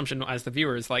your assumption as the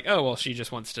viewer is like, oh, well, she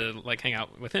just wants to like hang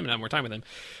out with him and have more time with him.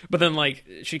 But then like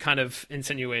she kind of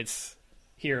insinuates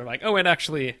here like, oh, and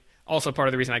actually also part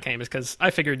of the reason I came is because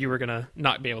I figured you were going to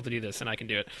not be able to do this and I can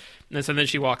do it. And so then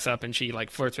she walks up and she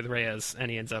like flirts with Reyes and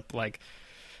he ends up like,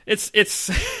 it's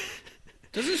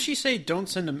Doesn't she say don't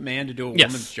send a man to do a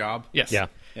woman's job? Yes. Yeah.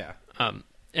 Yeah.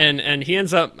 And he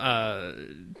ends up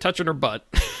touching her butt.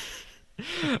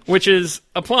 Which is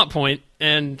a plot point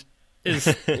and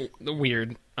is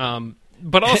weird,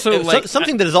 but also like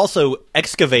something that is also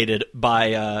excavated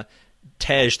by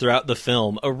Tej throughout the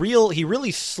film. He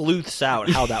really sleuths out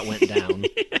how that went down.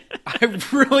 I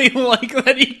really like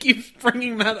that he keeps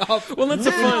bringing that up. Well, that's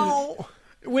a fun.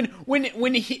 When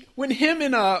him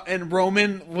and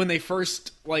Roman when they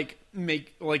first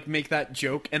make that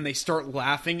joke and they start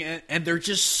laughing and they're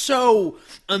just so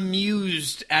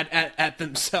amused at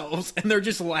themselves and they're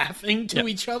just laughing to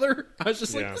each other. I was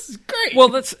just like, this is great. Well,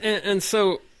 that's and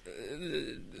so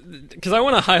because I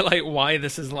want to highlight why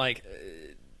this is like.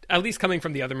 At least coming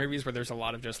from the other movies where there's a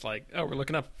lot of just like, oh, we're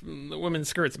looking up women's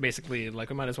skirts, basically, like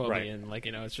we might as well be, and like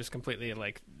it's just completely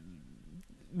like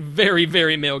very,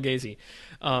 very male gazy.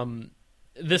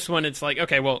 This one, it's like,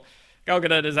 okay, well, Gal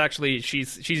Gadot is actually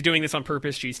she's doing this on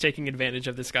purpose. She's taking advantage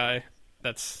of this guy.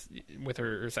 That's with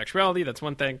her sexuality. That's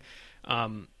one thing.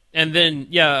 And then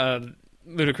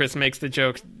Ludacris makes the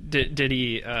joke. Did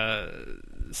he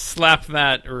slap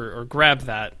that or grab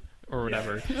that? Or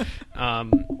whatever,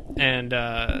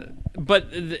 but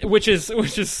which is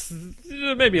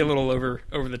maybe a little over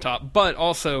the top, but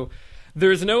also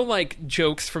there's no like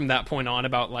jokes from that point on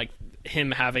about like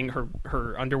him having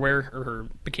her underwear or her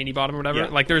bikini bottom or whatever.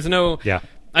 Like there's no.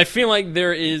 I feel like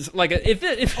there is like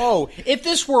if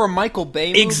this were a Michael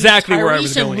Bay movie, exactly where I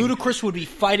was going. and Ludacris would be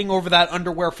fighting over that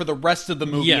underwear for the rest of the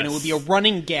movie, and it would be a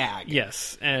running gag.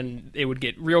 Yes, and it would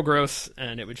get real gross,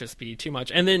 and it would just be too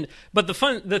much. And then, but the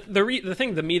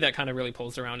thing to me that kind of really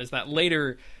pulls around is that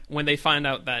later when they find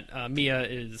out that Mia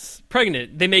is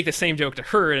pregnant, they make the same joke to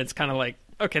her, and it's kind of like,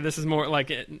 okay, this is more like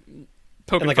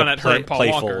poking like fun at her and Paul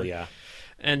playful, Walker. Yeah,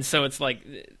 and so it's like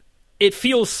it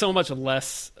feels so much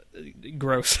less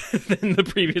gross than the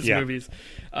previous movies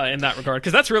in that regard,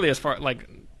 because that's really as far like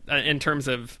in terms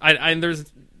of I there's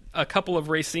a couple of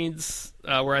race scenes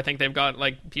where I think they've got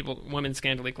like women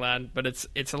scantily clad, but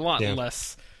it's a lot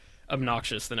less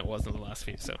obnoxious than it was in the last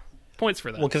few, so points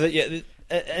for that. Well, because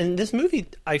and this movie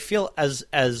I feel as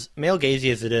male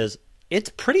gazy as it is, it's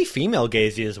pretty female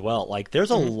gazy as well. Like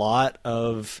there's a lot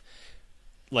of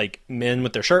like men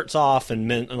with their shirts off and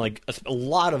men and like a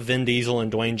lot of Vin Diesel and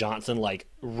Dwayne Johnson like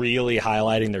really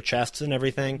highlighting their chests and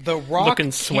everything. The Rock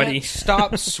looking sweaty. Can't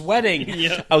stop sweating.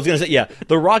 I was gonna say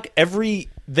The Rock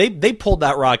they pulled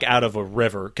that Rock out of a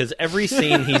river because every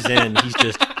scene he's in he's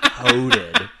just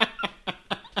coated.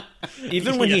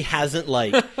 Even when he hasn't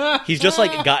like he's just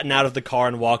like gotten out of the car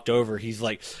and walked over, he's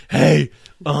like, hey,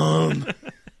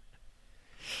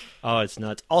 Oh, it's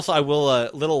nuts. Also, I will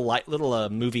little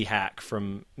movie hack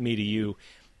from me to you.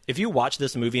 If you watch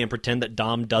this movie and pretend that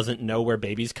Dom doesn't know where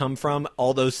babies come from,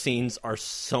 all those scenes are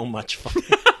so much fun.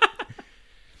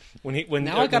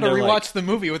 Now I got to rewatch the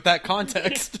movie with that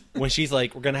context. When she's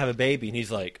like, "We're gonna have a baby," and he's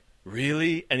like,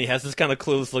 "Really?" And he has this kind of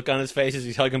clueless look on his face as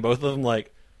he's hugging both of them,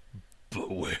 like, "But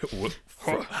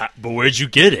where'd you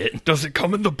get it? Does it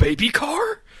come in the baby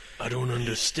car? I don't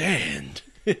understand."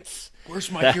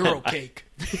 Where's my hero cake?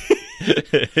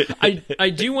 I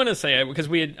do want to say, because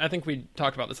I think we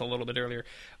talked about this a little bit earlier.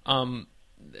 I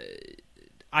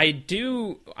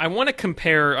want to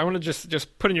compare. I want to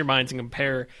just put in your minds and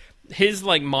compare his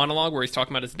like monologue where he's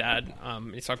talking about his dad.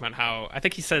 He's talking about how I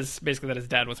think he says basically that his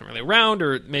dad wasn't really around,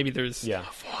 or maybe there's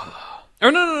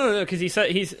Or no, because he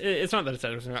said it's not that his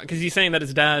dad wasn't around, because he's saying that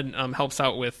his dad helps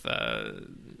out with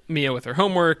Mia with her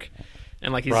homework.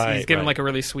 and like he's given like a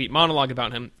really sweet monologue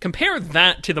about him. Compare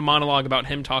that to the monologue about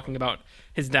him talking about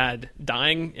his dad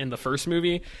dying in the first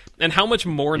movie, and how much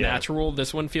more natural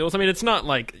this one feels. I mean, it's not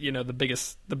like, you know, the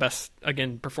best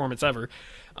again performance ever,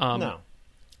 no,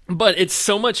 but it's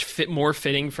so much more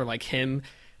fitting for like him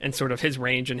and sort of his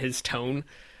range and his tone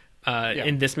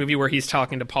in this movie, where he's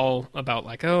talking to Paul about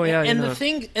like, oh yeah, and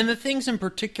the things in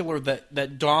particular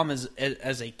that Dom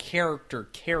as a character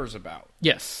cares about.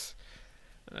 Yes.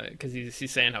 Because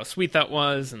he's saying how sweet that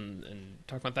was, and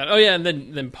talking about that. Oh yeah, and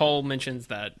then Paul mentions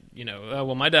that, you know, oh,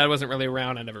 well, my dad wasn't really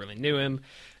around, I never really knew him,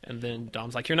 and then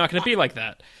Dom's like, you're not going to be like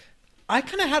that. I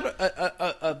kind of had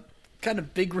a kind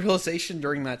of big realization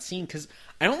during that scene, because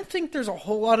I don't think there's a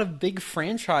whole lot of big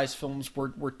franchise films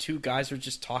where two guys are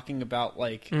just talking about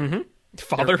like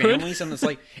fatherhood, their families, and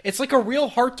it's like a real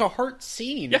heart to heart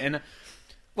scene, and.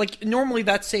 Like, normally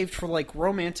that's saved for, like,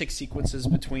 romantic sequences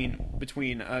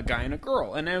between a guy and a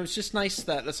girl. And it was just nice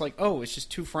that it's like, oh, it's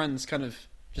just two friends kind of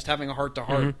just having a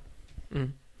heart-to-heart.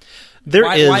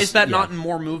 Why is that not in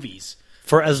more movies?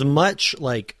 For as much,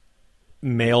 like,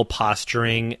 male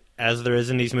posturing as there is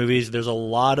in these movies, there's a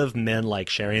lot of men, like,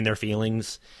 sharing their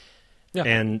feelings. Yeah.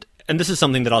 And this is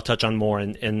something that I'll touch on more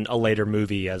in a later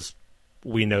movie, as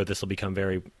we know this will become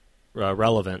very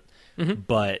relevant.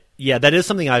 But yeah, that is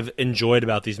something I've enjoyed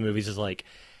about these movies, is like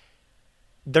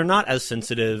they're not as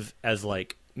sensitive as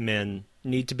like men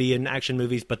need to be in action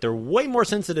movies, but they're way more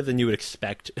sensitive than you would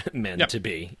expect men to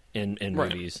be in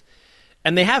movies.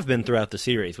 And they have been throughout the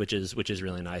series, which is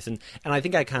really nice. And I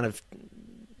think I kind of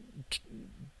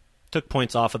took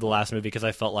points off of the last movie because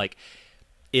I felt like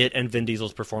it and Vin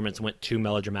Diesel's performance went too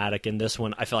melodramatic. In this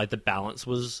one, I felt like the balance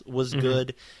was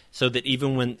good, so that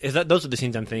even when those are the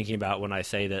scenes I'm thinking about when I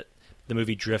say that the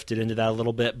movie drifted into that a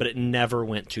little bit, but it never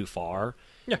went too far.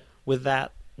 Yeah, with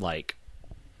that, like,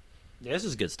 this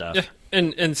is good stuff. Yeah,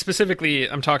 and specifically,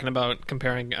 I'm talking about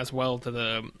comparing as well to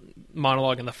the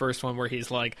monologue in the first one where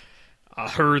he's like, I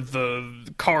heard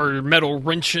the car metal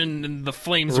wrenching and the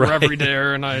flames were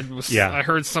everywhere, and I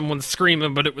heard someone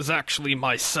screaming, but it was actually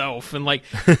myself. And like,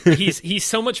 he's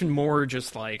so much more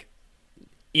just like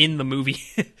in the movie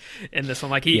in this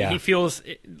one. Like he feels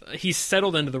he's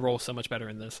settled into the role so much better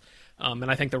in this.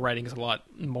 And I think the writing is a lot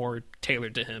more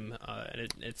tailored to him,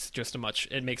 and it's just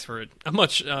it makes for a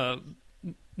much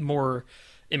more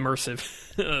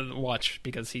immersive watch,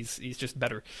 because he's just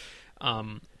better.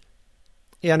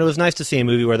 Yeah, and it was nice to see a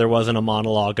movie where there wasn't a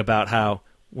monologue about how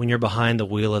when you're behind the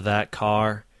wheel of that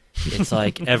car, it's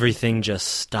like everything just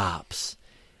stops.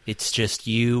 It's just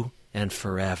you and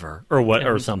forever,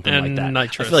 or something like that.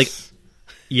 Nitrous. I feel like,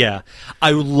 yeah,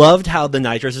 I loved how the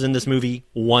nitrous is in this movie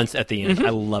once at the end. I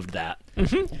loved that.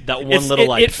 That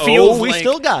one we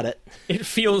still got it. It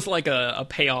feels like a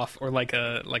payoff, or like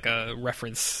a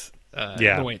reference.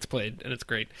 The way it's played, and it's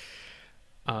great.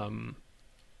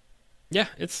 Yeah,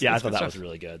 I thought that was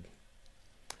really good.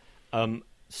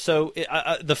 So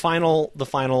the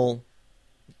final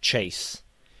chase.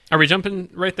 Are we jumping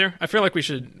right there? I feel like we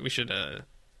should.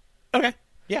 Okay.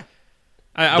 Yeah.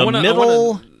 I want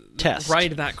to test.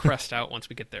 Ride that crest out once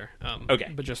we get there. Okay.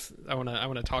 But just I want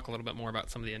to talk a little bit more about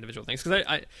some of the individual things, because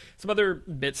I some other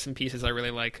bits and pieces I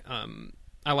really like.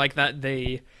 I like that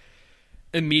they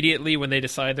immediately, when they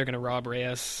decide they're going to rob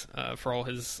Reyes for all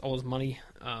his money,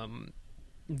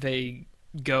 they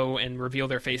go and reveal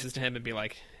their faces to him and be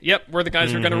like, "Yep, we're the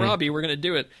guys who are going to rob you. We're going to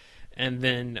do it." And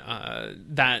then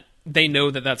that they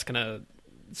know that that's going to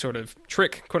sort of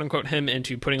trick, quote unquote, him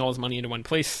into putting all his money into one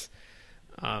place,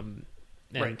 and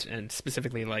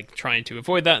specifically like trying to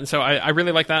avoid that. And so I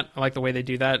really like that. I like the way they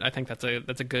do that. I think that's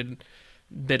a good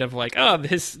bit of like,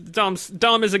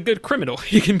 Dom is a good criminal.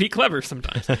 He can be clever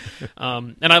sometimes.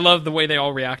 And I love the way they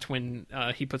all react when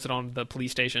he puts it on the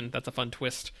police station. That's a fun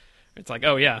twist. It's like,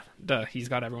 oh yeah, duh, he's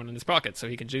got everyone in his pocket, so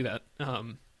he can do that.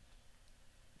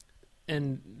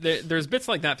 And there's bits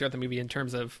like that throughout the movie in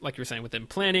terms of, like you were saying, with them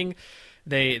planning.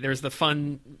 There's the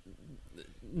fun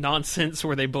nonsense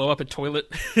where they blow up a toilet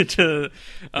to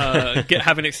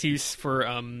have an excuse for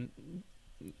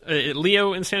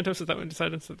Leo and Santos. Is that what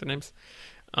decided their names?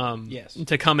 Yes.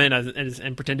 To come in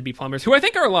and pretend to be plumbers, who I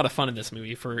think are a lot of fun in this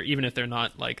movie, for even if they're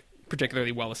not like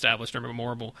particularly well established or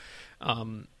memorable.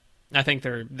 I think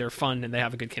they're fun and they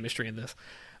have a good chemistry in this.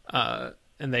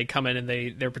 And they come in and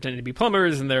they're pretending to be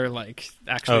plumbers, and they're like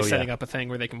actually setting up a thing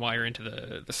where they can wire into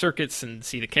the circuits and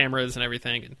see the cameras and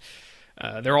everything.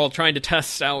 And they're all trying to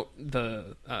test out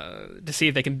to see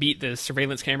if they can beat the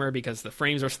surveillance camera, because the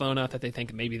frames are slow enough that they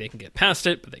think maybe they can get past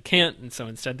it, but they can't. And so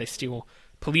instead they steal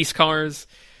police cars,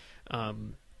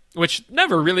 which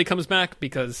never really comes back,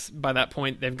 because by that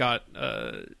point they've got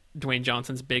Dwayne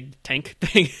Johnson's big tank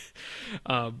thing.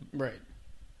 Right.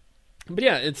 But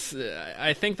yeah, it's.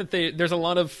 I think that there's a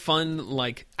lot of fun,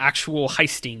 like actual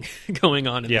heisting going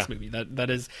on in this movie. That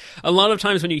is a lot of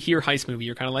times when you hear heist movie,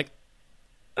 you're kind of like,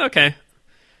 okay.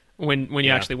 When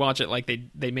you actually watch it, like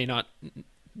they may not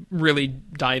really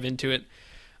dive into it.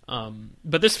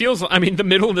 But this feels. I mean, the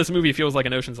middle of this movie feels like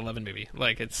an Ocean's 11 movie.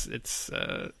 Like it's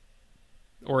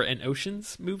or an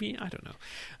Ocean's movie. I don't know.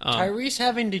 Tyrese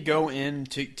having to go in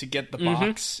to get the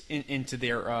box into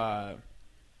their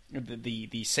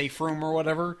the safe room or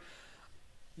whatever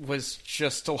was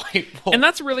just delightful. And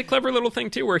that's a really clever little thing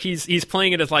too, where he's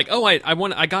playing it as like, oh,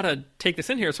 I gotta take this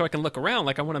in here so I can look around.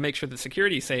 Like I want to make sure the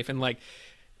security's safe, and like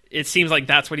it seems like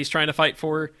that's what he's trying to fight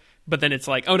for. But then it's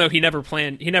like, oh no, he never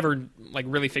like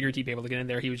really figured he'd be able to get in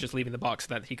there. He was just leaving the box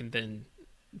so that he can then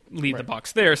leave the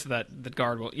box there so that the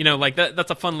guard will, like that's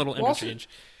a fun little interchange.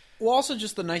 Also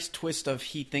just the nice twist of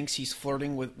he thinks he's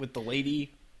flirting with the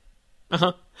lady.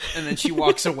 Uh-huh. And then she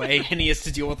walks away and he has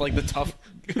to deal with like the tough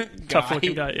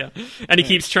looking guy, yeah. And he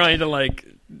keeps trying to like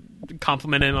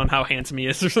compliment him on how handsome he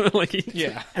is or something like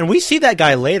yeah. And we see that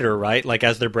guy later, right? Like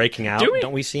as they're breaking out,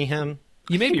 don't we see him?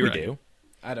 You may be right. We do.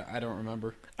 I don't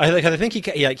remember. I think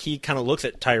he kind of looks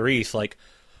at Tyrese like,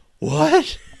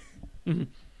 what? Mm-hmm.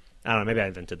 I don't know. Maybe I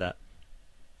invented that.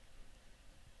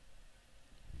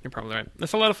 You're probably right.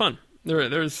 That's a lot of fun.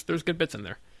 There's good bits in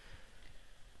there.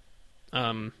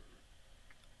 I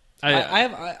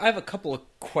have a couple of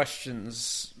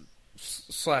questions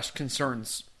 /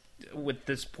 concerns with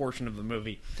this portion of the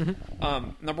movie.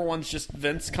 Mm-hmm. Number one's just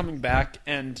Vince coming back,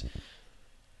 and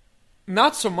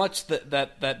not so much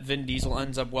that Vin Diesel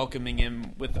ends up welcoming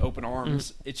him with open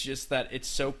arms. Mm-hmm. It's just that it's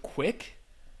so quick.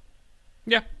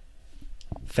 Yeah.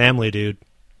 Family, dude.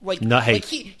 Like,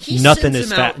 he nothing is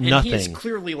nothing. Nothing. He's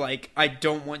clearly like, I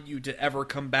don't want you to ever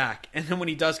come back. And then when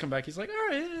he does come back, he's like, all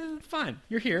right, fine,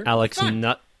 you're here, Alex.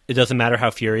 It doesn't matter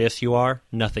how furious you are.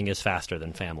 Nothing is faster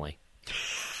than family.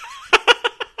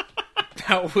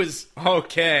 That was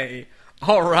okay.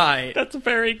 All right, that's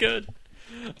very good.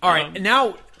 All right,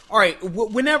 now. All right,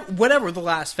 whatever the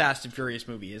last Fast and Furious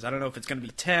movie is, I don't know if it's going to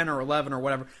be 10 or 11 or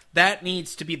whatever. That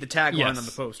needs to be the tagline on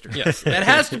the poster. Yes, that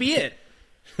has to be it.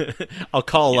 I'll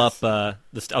call up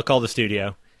I'll call the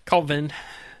studio. Call Vin.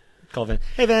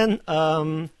 Hey Vin,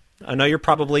 I know you're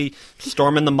probably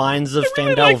storming the mines of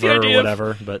Fandelver or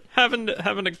whatever, but having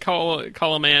to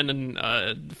call a man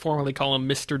and formally call him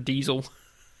Mr. Diesel.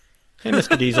 Hey,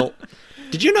 Mr. Diesel.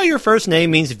 Did you know your first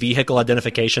name means vehicle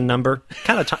identification number?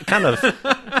 Kind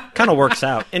of works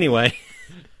out. Anyway.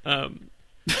 But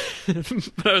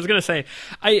I was going to say,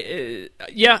 it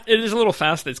is a little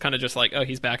fast. It's kind of just like, oh,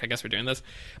 he's back. I guess we're doing this.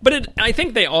 But I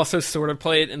think they also sort of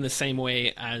play it in the same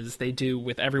way as they do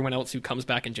with everyone else who comes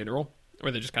back in general,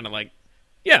 where they're just kind of like,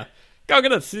 yeah, Gal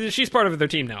Gadot, she's part of their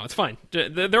team now. It's fine.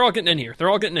 They're all getting in here. They're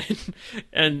all getting in.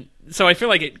 And so I feel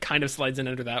like it kind of slides in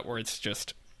under that, where it's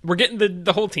just, we're getting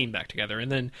the whole team back together.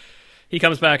 And then he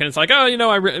comes back and it's like, oh,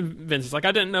 Vince is like,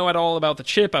 I didn't know at all about the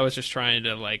chip. I was just trying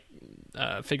to like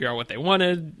figure out what they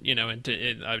wanted,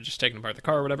 and I was just taking apart the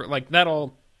car or whatever. Like that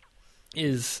all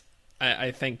is, I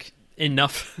think,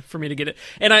 enough for me to get it.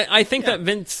 And I think that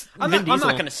Vin Diesel, I'm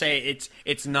not going to say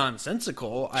it's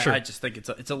nonsensical. Sure. I just think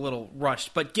it's a little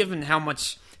rushed. But given how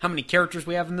many characters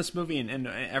we have in this movie and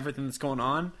everything that's going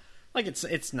on, like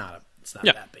it's not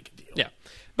that big a deal. Yeah.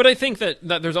 But I think that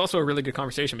there's also a really good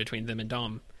conversation between them and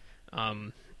Dom,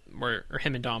 or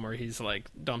him and Dom, where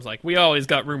Dom's like, we always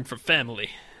got room for family.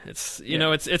 It's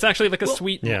it's actually like a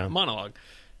sweet monologue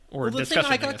or discussion. The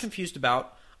thing I got confused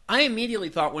about, I immediately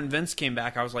thought when Vince came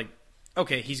back, I was like,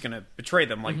 okay, he's going to betray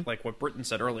them, like what Britton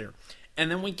said earlier.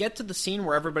 And then we get to the scene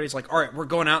where everybody's like, all right, we're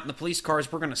going out in the police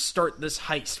cars, we're going to start this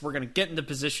heist, we're going to get into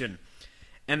position.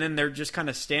 And then they're just kind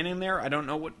of standing there. I don't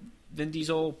know what Vin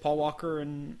Diesel, Paul Walker,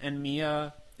 and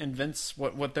Mia and Vince,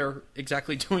 what they're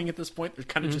exactly doing at this point. They're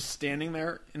kind of just standing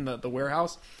there in the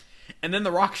warehouse. And then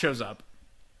The Rock shows up.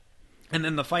 And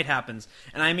then the fight happens.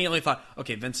 And I immediately thought,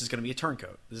 okay, Vince is going to be a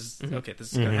turncoat. This is going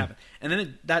to happen. And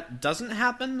then that doesn't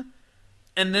happen.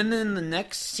 And then in the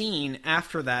next scene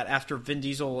after that, after Vin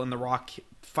Diesel and The Rock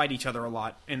fight each other a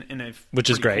lot in a which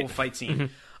is great cool fight scene.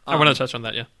 I want to touch on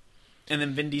that, yeah. And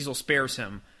then Vin Diesel spares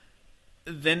him.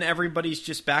 Then everybody's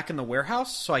just back in the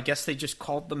warehouse, so I guess they just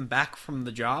called them back from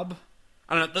the job.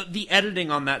 I don't know. The editing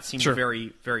on that seems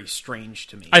very, very strange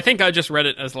to me. I think I just read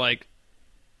it as like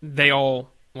they all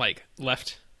like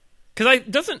left, because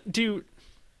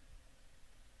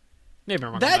maybe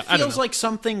I'm wrong. That feels like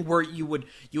something where you would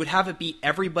have it be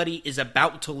everybody is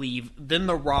about to leave, then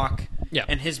The Rock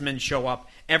and his men show up.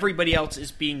 Everybody else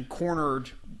is being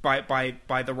cornered by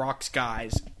The Rock's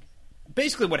guys.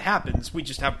 basically what happens. We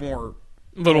just have more,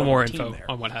 a little more info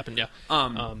on what happened. Yeah.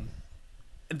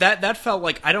 That felt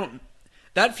like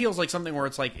that feels like something where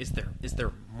it's like, is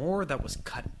there more that was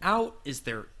cut out?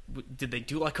 Did they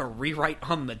do like a rewrite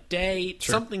on the day?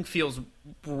 Sure. Something feels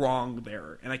wrong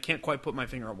there, and I can't quite put my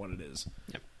finger on what it is.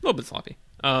 Yeah, a little bit sloppy.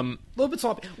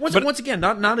 Once again,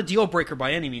 not a deal breaker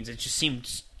by any means. It just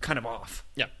seemed kind of off.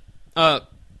 Yeah.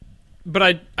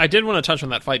 But I did want to touch on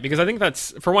that fight because I think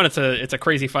that's, for one, it's a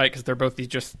crazy fight because they're both these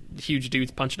just huge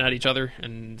dudes punching at each other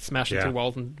and smashing through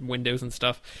walls and windows and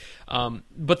stuff.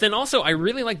 But then also I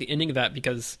really like the ending of that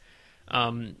because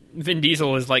Vin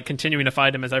Diesel is like continuing to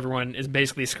fight him as everyone is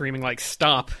basically screaming like,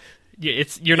 "Stop!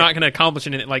 You're not going to accomplish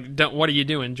anything. Like, what are you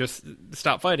doing? Just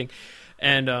stop fighting!"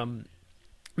 And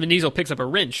Vin Diesel picks up a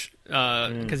wrench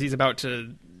because he's about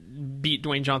to beat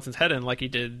Dwayne Johnson's head in like he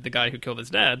did the guy who killed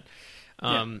his dad.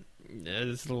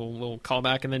 This little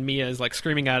callback, and then Mia is like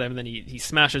screaming at him, and then he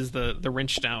smashes the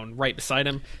wrench down right beside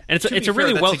him, and it's a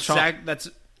really well shot.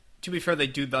 To be fair, they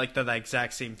do like the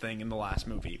exact same thing in the last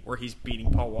movie where he's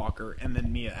beating Paul Walker, and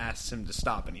then Mia asks him to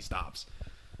stop, and he stops.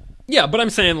 Yeah, but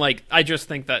I'm saying like I just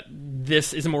think that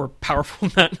this is more powerful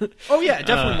than that. Oh yeah,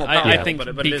 definitely more powerful. I think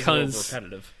but because it is a little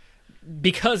repetitive.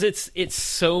 Because it's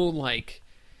so like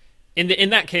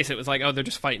in that case it was like, oh, they're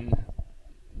just fighting,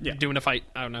 doing a fight.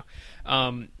 I don't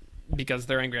know. Because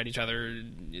they're angry at each other,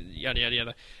 yada yada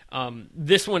yada.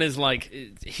 This one is like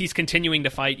he's continuing to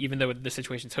fight even though the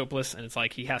situation's hopeless, and it's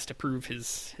like he has to prove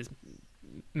his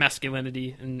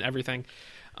masculinity and everything.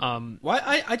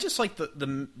 I just like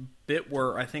the bit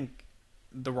where I think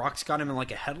The Rock's got him in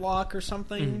like a headlock or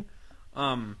something,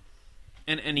 and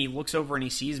he looks over and he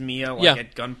sees Mia like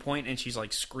at gunpoint, and she's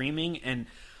like screaming, and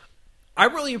I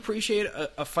really appreciate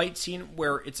a fight scene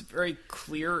where it's very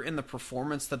clear in the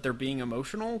performance that they're being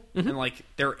emotional and like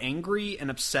they're angry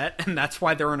and upset, and that's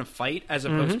why they're in a fight, as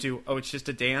opposed to, oh, it's just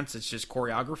a dance, it's just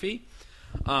choreography.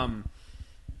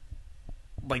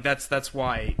 Like that's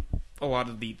why a lot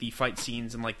of the fight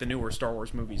scenes in like the newer Star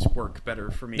Wars movies work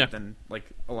better for me than like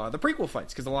a lot of the prequel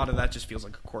fights, because a lot of that just feels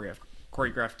like a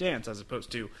choreographed dance as opposed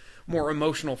to more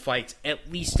emotional fights,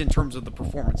 at least in terms of the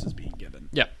performances being given.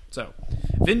 Yeah. So,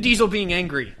 Vin Diesel being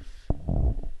angry.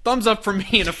 Thumbs up for me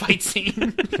in a fight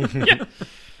scene. Yeah.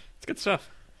 It's good stuff.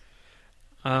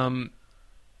 And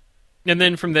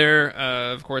then from there,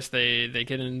 of course, they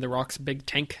get in The Rock's big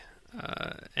tank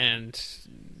and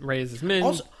raise his men.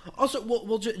 Also,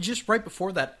 well, just right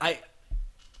before that, I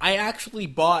actually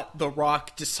bought The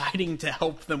Rock deciding to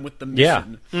help them with the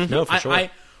mission. Yeah. No, for sure.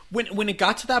 When it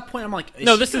got to that point, I'm like,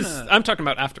 no, I'm talking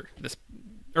about after this,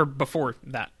 or before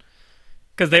that.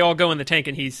 Because they all go in the tank,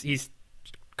 and he's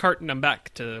carting them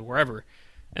back to wherever,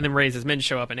 and then Rey's men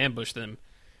show up and ambush them,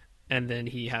 and then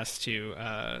he has to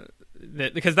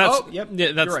because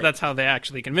that's how they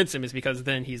actually convince him, is because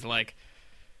then he's like,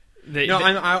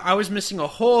 I was missing a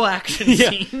whole action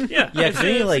scene.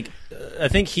 I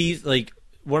think he's like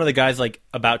one of the guys like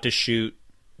about to shoot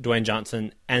Dwayne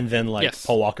Johnson, and then like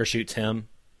Paul Walker shoots him.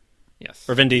 Yes,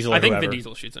 or Vin Diesel. Or I think whoever. Vin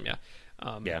Diesel shoots him.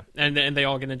 Yeah. And they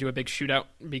all going to do a big shootout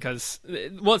because,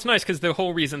 well, it's nice because the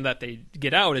whole reason that they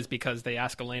get out is because they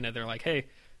ask Elena, they're like, hey,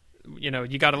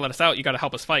 you got to let us out, you got to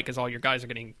help us fight because all your guys are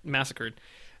getting massacred.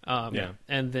 And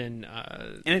then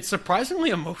and it's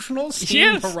surprisingly emotional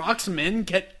seeing The Rock's men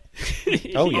get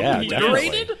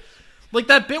definitely. Like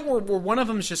that bit where one of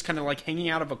them is just kind of like hanging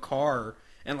out of a car.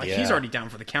 And like he's already down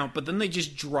for the count, but then they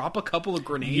just drop a couple of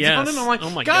grenades on him. I'm like,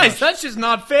 oh my guys, that's just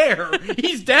not fair.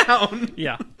 He's down.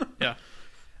 Yeah.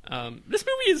 This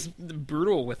movie is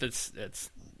brutal with its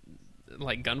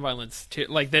like gun violence too.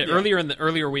 Like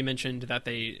earlier we mentioned that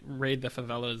they raid the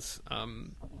favelas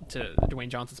to Dwayne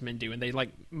Johnson's men do, and they like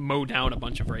mow down a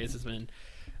bunch of Reyes' men.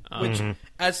 Which,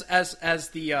 as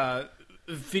the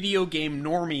video game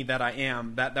normie that I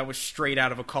am, that was straight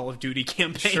out of a Call of Duty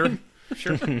campaign.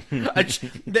 Sure.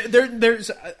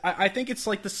 There's I think it's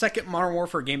like the second Modern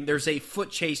Warfare game. There's a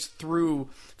foot chase through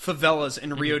favelas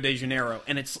in Rio de Janeiro,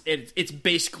 and it's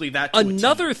basically that.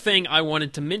 Another thing I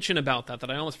wanted to mention about that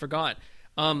I almost forgot.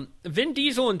 Vin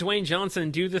Diesel and Dwayne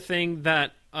Johnson do the thing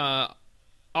that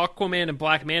Aquaman and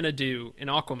Black Manta do in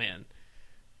Aquaman.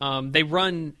 They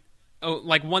run,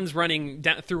 like one's running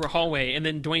down through a hallway, and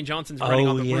then Dwayne Johnson's running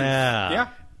on the roof. Yeah,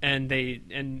 and they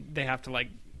have to like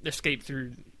escape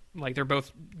through. Like they're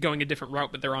both going a different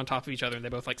route, but they're on top of each other, and they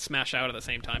both like smash out at the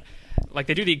same time. Like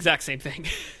they do the exact same thing.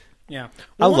 Yeah,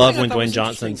 well, I love when Dwayne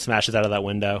Johnson smashes out of that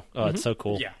window. Oh, it's so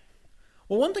cool. Yeah.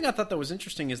 Well, one thing I thought that was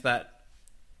interesting is that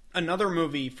another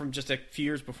movie from just a few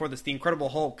years before this, The Incredible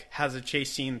Hulk, has a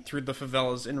chase scene through the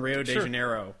favelas in Rio de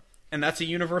Janeiro. and that's a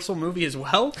Universal movie as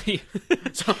well.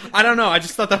 So I don't know. I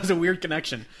just thought that was a weird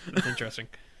connection. That's interesting.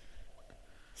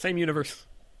 Same universe.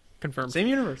 Confirmed. Same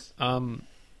universe.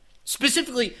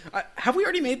 Specifically, have we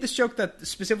already made this joke that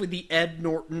specifically the Ed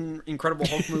Norton Incredible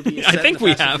Hulk movie is set in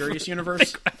the Fast and Furious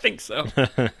universe? I think so.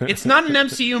 It's not an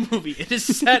MCU movie. It is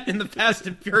set in the Fast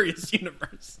and Furious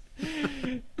universe.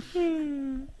 I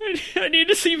need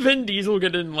to see Vin Diesel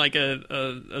get in like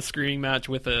a screaming match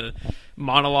with a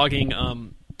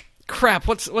monologuing. Crap!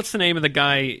 What's the name of the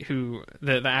guy who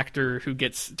the actor who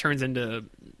turns into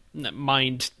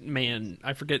Mind Man?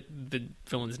 I forget the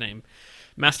villain's name.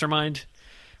 Mastermind.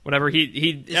 Whatever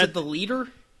he is it the leader?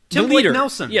 Tim Blake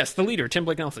Nelson. Yes, the leader, Tim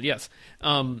Blake Nelson. Yes.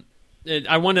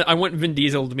 I want Vin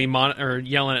Diesel to be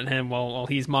yelling at him while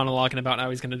he's monologuing about how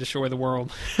he's going to destroy the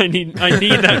world. I need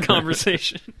that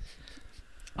conversation.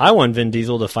 I want Vin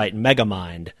Diesel to fight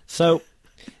Megamind. So,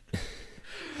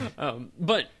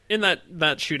 but in that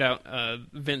shootout,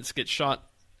 Vince gets shot,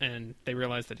 and they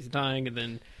realize that he's dying, and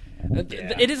then.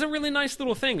 It is a really nice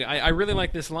little thing. I really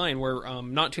like this line where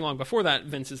not too long before that,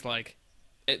 Vince is like,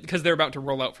 because they're about to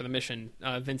roll out for the mission,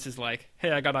 Vince is like,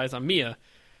 hey, I got eyes on Mia.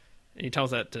 And he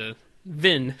tells that to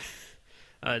Vin,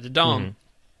 to Dom,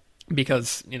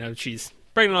 because, she's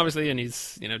pregnant, obviously, and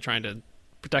he's, trying to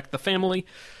protect the family.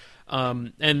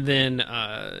 And then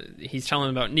he's telling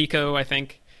him about Nico, I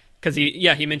think, because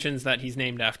he mentions that he's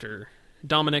named after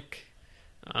Dominic.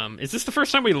 Is this the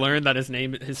first time we learned that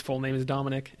his full name is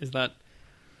Dominic? Is that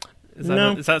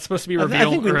supposed to be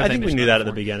revealed? I think we knew that at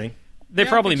the beginning. They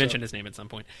probably mentioned his name at some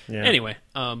point. Yeah. Anyway,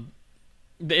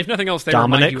 if nothing else, they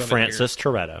Dominic remind you of Francis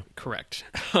Toretto. Correct.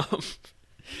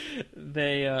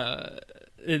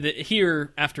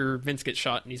 Here, after Vince gets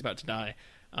shot and he's about to die,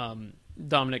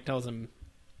 Dominic tells him,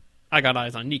 "I got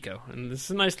eyes on Nico," and this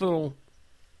is a nice little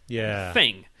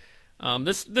thing.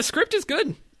 The script is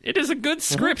good. It is a good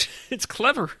script. It's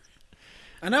clever.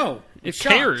 I know. It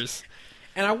cares.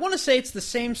 And I want to say it's the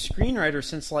same screenwriter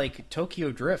since like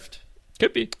Tokyo Drift.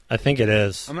 Could be. I think it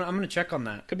is. I'm gonna check on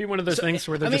that. Could be one of those things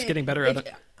where they're just getting better at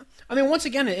it. I mean, once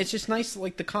again, it's just nice,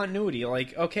 like the continuity.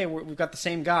 Like, okay, we've got the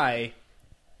same guy.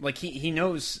 Like he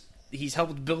knows, he's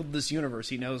helped build this universe.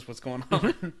 He knows what's going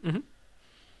on.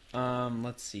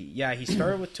 Let's see. Yeah, he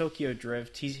started with Tokyo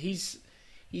Drift. He's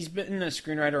been a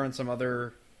screenwriter on some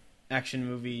other action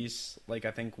movies, like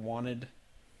I think Wanted.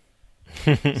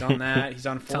 He's on that. He's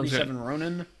on 47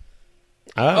 Ronin.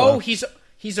 Oh, he's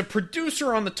a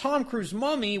producer on the Tom Cruise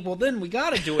Mummy. Well, then we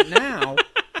got to do it now.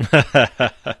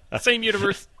 Same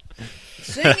universe.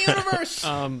 Same universe.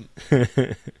 From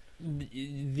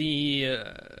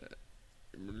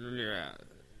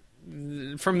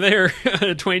there,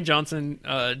 Dwayne Johnson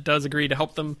does agree to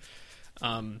help them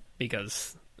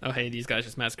because hey, these guys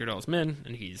just massacred all his men,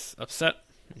 and he's upset.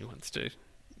 He wants to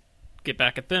get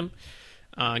back at them,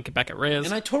 get back at Reyes.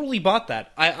 And I totally bought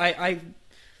that. I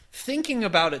thinking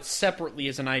about it separately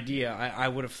as an idea, I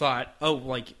would have thought,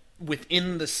 like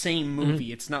within the same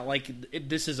movie. It's not like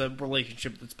this is a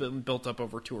relationship that's been built up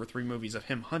over 2 or 3 movies of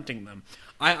him hunting them.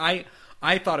 I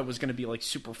thought it was going to be like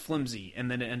super flimsy, and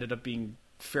then it ended up being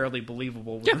fairly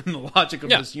believable within the logic of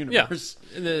this universe.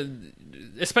 Yeah.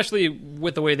 Especially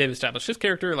with the way they've established his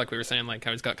character, like we were saying, like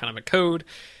how he's got kind of a code.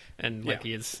 And like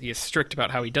he is strict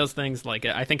about how he does things. Like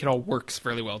I think it all works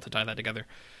fairly well to tie that together.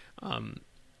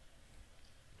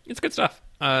 It's good stuff.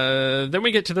 Then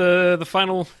we get to the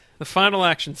final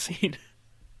action scene.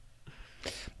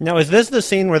 Now, is this the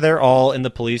scene where they're all in the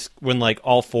police when like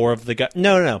all 4 of the guys?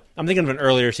 No. I'm thinking of an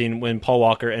earlier scene when Paul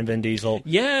Walker and Vin Diesel.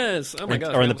 Yes. Oh my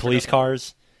God. Are in the police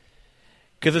cars.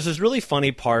 Because there's this really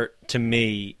funny part to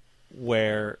me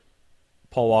where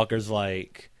Paul Walker's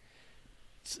like,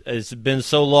 it's been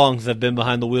so long since I've been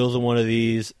behind the wheels of one of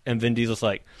these, and Vin Diesel's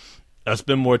like, I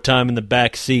spend more time in the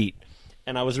back seat.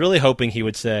 And I was really hoping he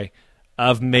would say,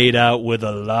 I've made out with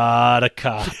a lot of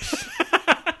cops.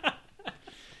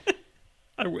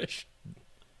 I wish.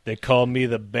 They call me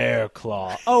the Bear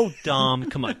Claw. Oh,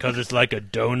 Dom, come on, because it's like a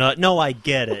donut. No, I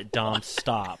get it, Dom,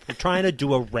 stop. We're trying to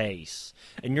do a race,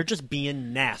 and you're just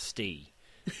being nasty.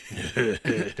 I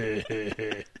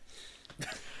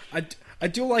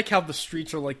do like how the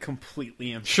streets are like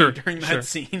completely empty during that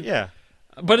scene. Yeah,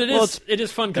 but it is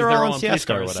fun because they're all on police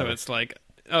cars, so it's like,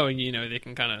 they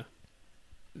can kind of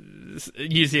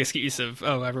use the excuse of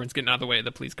everyone's getting out of the way of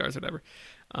the police cars or whatever.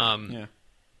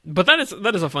 But that is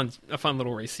a fun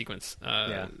little race sequence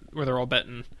where they're all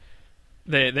betting.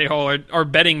 They all are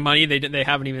betting money they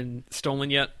haven't even stolen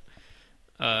yet,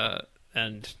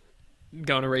 and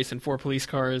going to race in 4 police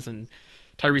cars, and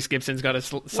Tyrese Gibson's got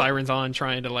his sirens on,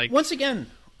 trying to like. Once again,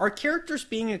 our characters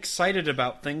being excited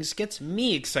about things gets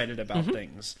me excited about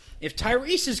things. If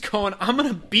Tyrese is going, I'm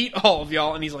gonna beat all of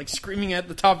y'all, and he's like screaming at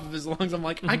the top of his lungs, I'm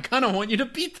like, I kind of want you to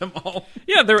beat them all.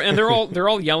 Yeah, they're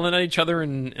all yelling at each other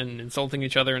and insulting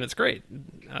each other, and it's great.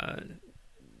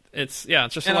 It's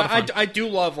just a lot of fun. I do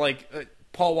love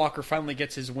Paul Walker finally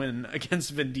gets his win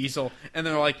against Vin Diesel, and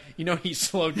they're like, he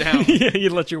slowed down. Yeah, you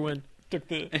let your win.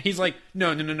 And he's like,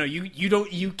 no,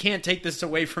 you can't take this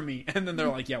away from me. And then they're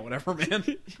like, yeah, whatever, man.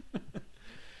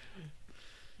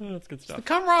 That's good stuff. It's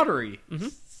the camaraderie.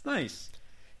 It's nice.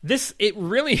 It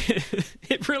really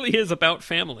is about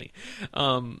family.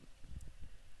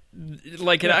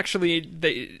 It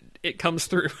actually it comes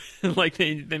through.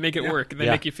 They make it work. They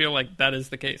make you feel like that is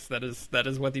the case. That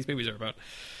is what these movies are about.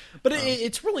 But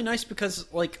it's really nice because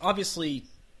obviously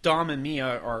Dom and Mia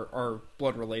are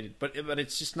blood related, but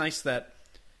it's just nice that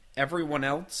everyone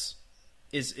else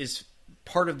is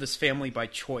part of this family by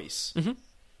choice.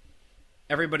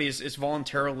 Everybody is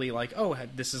voluntarily like, oh,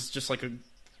 this is just like a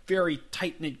very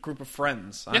tight-knit group of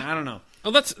friends. I don't know.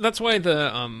 Well, that's why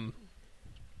the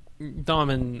Dom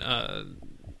and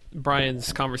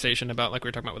Brian's conversation about, like we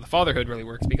were talking about with the fatherhood, really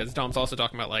works, because Dom's also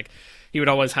talking about he would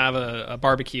always have a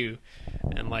barbecue,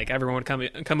 and everyone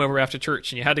would come over after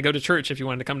church, and you had to go to church if you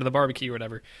wanted to come to the barbecue or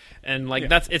whatever. And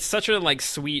it's such a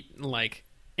sweet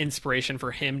inspiration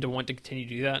for him to want to continue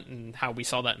to do that, and how we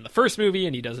saw that in the first movie,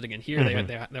 and he does it again here.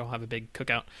 They'll have a big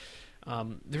cookout.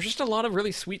 There's just a lot of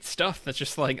really sweet stuff that's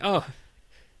just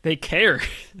they care.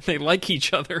 They like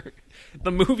each other.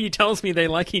 The movie tells me they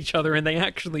like each other, and they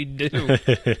actually do.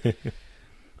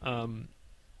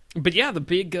 But yeah, the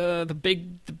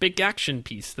big action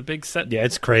piece, the big set. Yeah,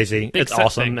 it's crazy. It's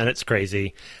awesome, and it's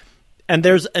crazy. And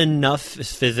there's enough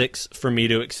physics for me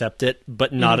to accept it,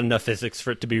 but not enough physics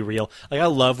for it to be real. I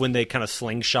love when they kind of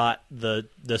slingshot the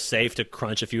safe to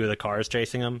crunch a few of the cars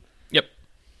chasing them. Yep.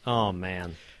 Oh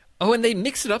man. Oh, and they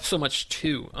mix it up so much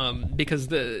too, because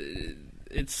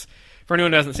it's for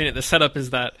anyone who hasn't seen it, the setup is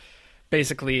that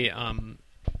basically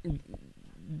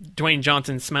Dwayne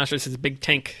Johnson smashes his big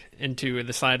tank into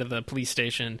the side of the police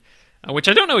station, which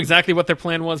I don't know exactly what their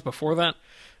plan was before that,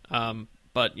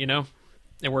 but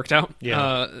it worked out.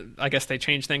 Yeah. I guess they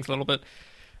changed things a little bit.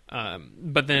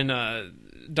 But then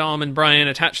Dom and Brian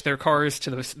attach their cars to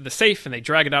the safe, and they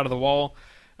drag it out of the wall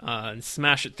and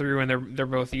smash it through, and they're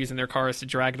both using their cars to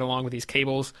drag it along with these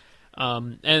cables.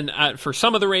 And for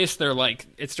some of the race, they're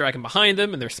it's dragging behind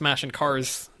them, and they're smashing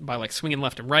cars by swinging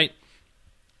left and right.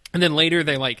 And then later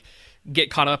they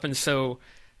get caught up, and so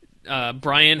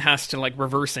Brian has to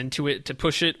reverse into it to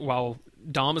push it while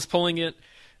Dom is pulling it.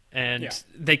 And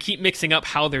they keep mixing up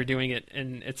how they're doing it,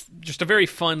 and it's just a very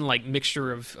fun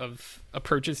mixture of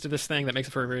approaches to this thing that makes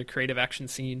it for a very creative action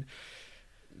scene.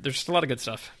 There's just a lot of good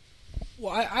stuff.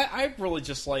 Well, I really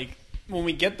just when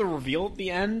we get the reveal at the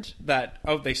end that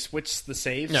they switched the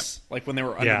saves, when they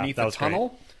were underneath the tunnel,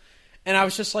 great. And I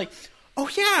was just like, oh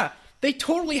yeah, they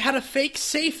totally had a fake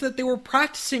safe that they were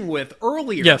practicing with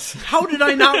earlier. Yes, how did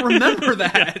I not remember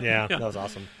that? Yeah, that was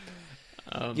awesome.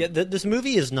 This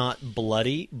movie is not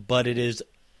bloody, but it is.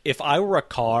 If I were a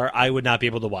car, I would not be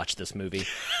able to watch this movie.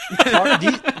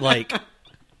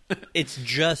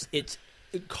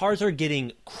 Cars are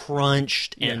getting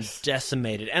crunched and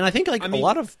decimated, and I think a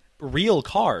lot of real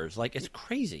cars, it's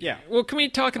crazy. Yeah. Well, can we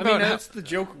talk about? That's the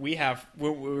joke we have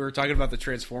when we were talking about the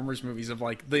Transformers movies of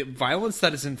the violence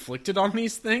that is inflicted on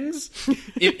these things.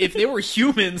 if they were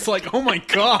humans, oh my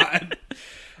god.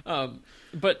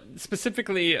 But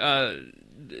specifically,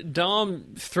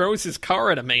 Dom throws his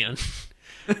car at a man.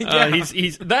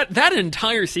 He's that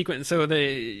entire sequence. So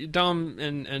Dom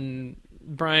and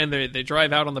Brian they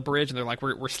drive out on the bridge, and they're like,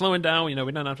 we're slowing down. We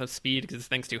don't have enough speed because this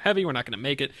thing's too heavy. We're not going to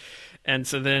make it. And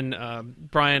so then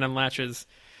Brian unlatches,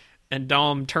 and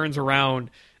Dom turns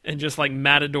around and just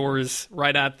matadors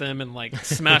right at them, and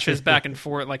smashes back and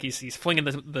forth he's flinging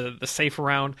the safe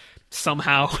around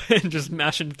somehow and just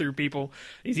mashing through people.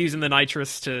 He's using the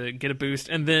nitrous to get a boost,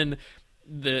 and then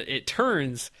it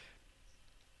turns,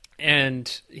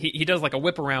 and he does a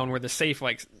whip around where the safe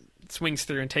swings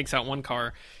through and takes out one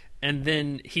car, and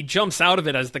then he jumps out of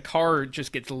it as the car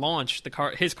just gets launched.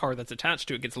 His car that's attached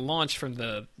to it gets launched from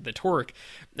the torque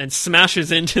and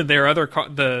smashes into their other car,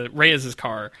 the Reyes'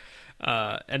 car.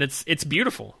 And it's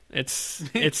beautiful. It's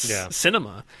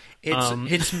cinema.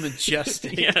 It's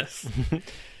majestic. Yes.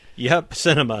 Yep,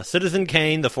 cinema. Citizen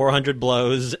Kane, The 400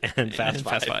 Blows, and Fast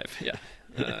Five. Fast Five. Yeah,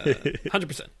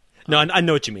 100%. No, I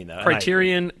know what you mean, though.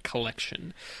 Criterion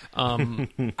Collection.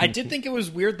 I did think it was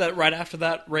weird that right after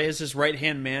that, Reyes'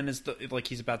 right-hand man is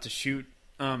he's about to shoot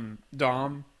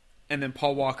Dom, and then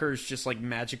Paul Walker is just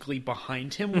magically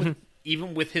behind him,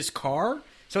 even with his car.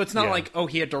 So it's not like, oh,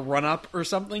 he had to run up or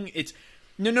something. It's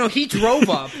no, he drove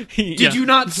up. Did you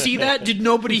not see that? Did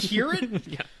nobody hear it?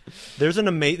 Yeah. There's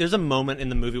a moment in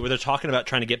the movie where they're talking about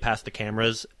trying to get past the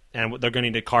cameras, and they're going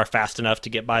to need a car fast enough to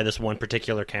get by this one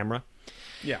particular camera.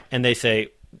 Yeah. And they say,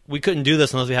 we couldn't do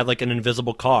this unless we had like an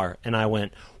invisible car. And I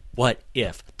went, what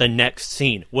if the next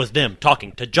scene was them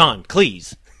talking to John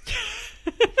Cleese?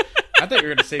 I thought you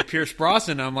were going to say Pierce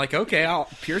Brosnan. I'm like, okay,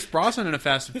 Pierce Brosnan in a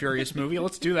Fast and Furious movie.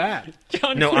 Let's do that.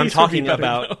 I'm talking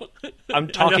about. I'm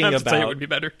talking about. It would be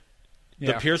better.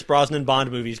 The Pierce Brosnan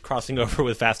Bond movies crossing over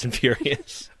with Fast and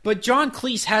Furious. But John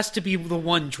Cleese has to be the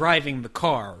one driving the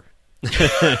car.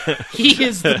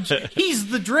 He's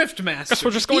the drift master. Guess we're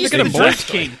just going to get the him drift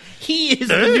king. He is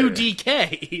the new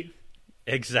DK.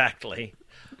 Exactly.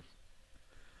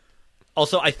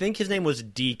 Also, I think his name was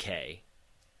DK.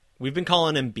 We've been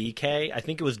calling him BK. I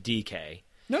think it was DK.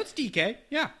 No, it's DK.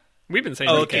 Yeah. We've been saying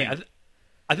okay.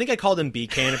 I think I called him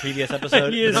BK in a previous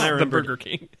episode. He is the Burger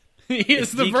King. He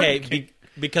is the Burger King.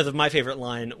 Because of my favorite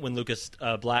line when Lucas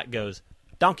Black goes,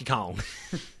 Donkey Kong.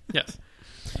 Yes.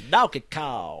 Donkey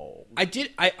Kong. I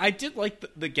did like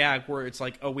the gag where it's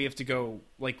like, oh, we have to go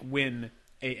like win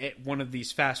one of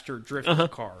these faster drift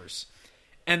cars.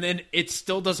 And then it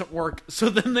still doesn't work. So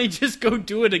then they just go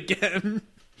do it again.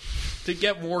 To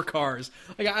get more cars.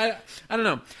 Like I don't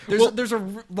know. There's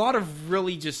a lot of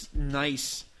really just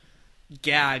nice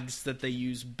gags that they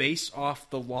use based off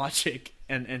the logic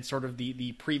and sort of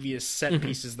the previous set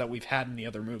pieces that we've had in the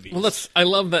other movies. Well, I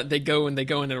love that they go in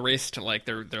a race to like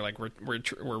they're like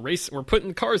we're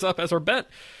putting cars up as our bet.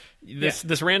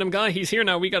 This random guy, he's here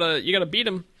now. You gotta beat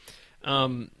him.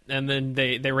 And then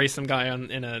they race some guy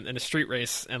in a street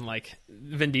race, and like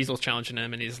Vin Diesel's challenging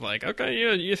him, and he's like,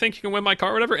 "Okay, you think you can win my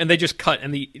car, or whatever?" And they just cut,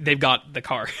 and they've got the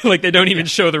car. Like they don't even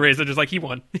show the race; they're just like, "He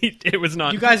won." It was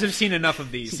not. You guys have seen enough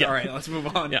of these. All right, let's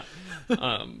move on. Yeah,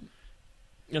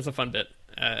 it's a fun bit,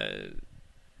 and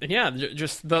yeah,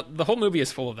 just the whole movie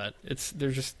is full of that.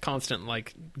 There's just constant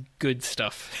like good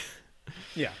stuff.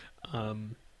 Yeah.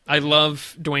 I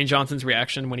love Dwayne Johnson's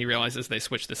reaction when he realizes they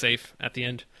switched the safe at the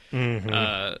end.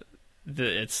 Mm-hmm.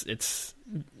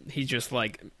 He just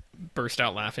like burst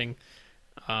out laughing.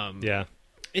 Yeah,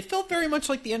 it felt very much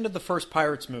like the end of the first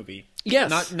Pirates movie.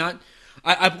 Yes,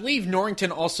 I believe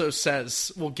Norrington also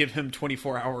says we'll give him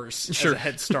 24 hours as a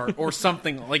head start or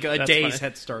something like a day's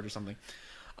head start or something.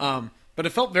 But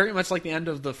it felt very much like the end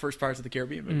of the first Pirates of the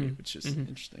Caribbean movie, which is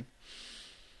interesting.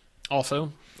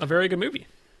 Also, a very good movie.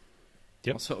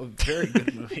 Yep. Also, a very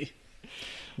good movie.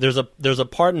 There's a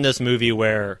part in this movie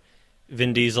where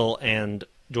Vin Diesel and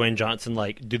Dwayne Johnson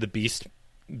like do the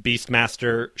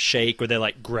Beastmaster shake, where they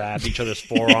like grab each other's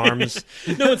forearms.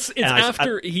 No, it's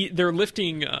after they're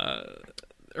lifting,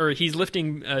 or he's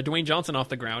lifting Dwayne Johnson off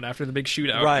the ground after the big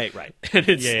shootout. Right. And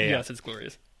yes, it's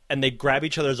glorious. And they grab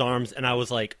each other's arms, and I was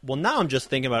like, well, now I'm just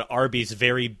thinking about Arby's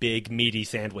very big meaty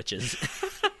sandwiches.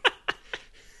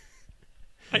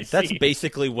 That's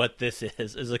basically what this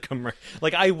is a commercial.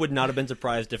 Like, I would not have been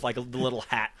surprised if like the little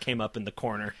hat came up in the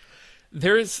corner.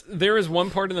 There is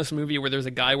one part in this movie where there's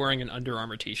a guy wearing an Under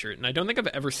Armour t-shirt, and I don't think I've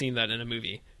ever seen that in a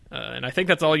movie. And I think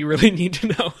that's all you really need to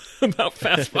know about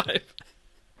Fast Five.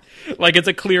 Like, it's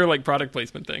a clear like product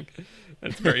placement thing.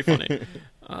 It's very funny.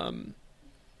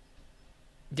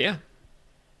 Yeah.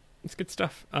 It's good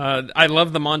stuff. I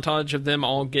love the montage of them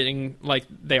all getting like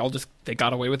they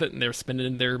got away with it, and they're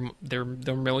spending their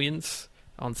millions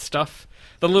on stuff.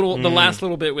 The last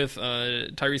little bit with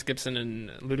Tyrese Gibson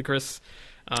and Ludacris,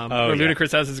 where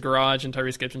Ludacris has his garage and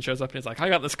Tyrese Gibson shows up and he's like, "I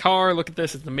got this car. Look at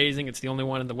this. It's amazing. It's the only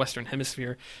one in the Western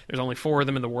Hemisphere. There's only 4 of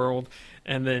them in the world."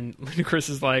 And then Ludacris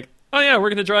is like, "Oh yeah, we're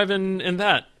gonna drive in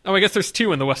that. Oh, I guess there's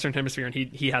 2 in the Western Hemisphere," and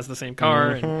he has the same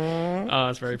car. And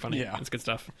it's very funny. Yeah, it's good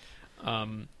stuff.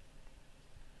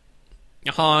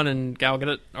 Han and Gal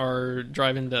Gadot are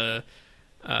driving to,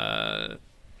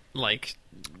 like,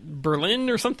 Berlin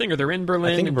or something, or they're in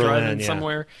Berlin and driving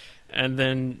somewhere. And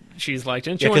then she's like,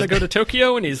 "Didn't you want to go to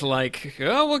Tokyo?" And he's like,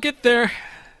 "Oh, we'll get there.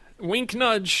 Wink,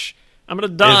 nudge. I'm going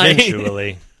to die."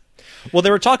 Eventually. Well,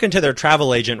 they were talking to their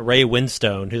travel agent, Ray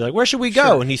Winstone, who's like, "Where should we go?"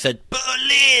 Sure. And he said,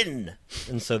 "Berlin!"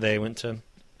 And so they went to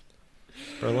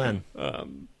Berlin.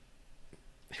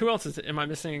 Who else am I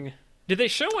missing? Did they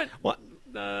show what?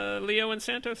 Leo and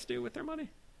Santos do with their money?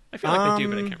 I feel like they do,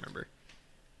 but I can't remember.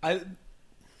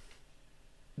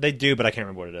 They do, but I can't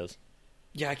remember what it is.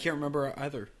 Yeah, I can't remember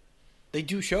either. They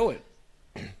do show it.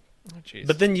 Oh, jeez.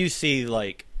 But then you see,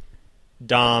 like,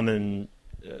 Dom and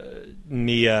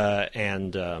Mia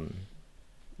and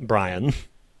Brian.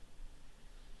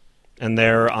 And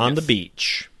they're on the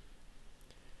beach.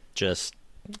 Just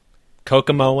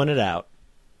Kokomoing it out.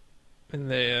 And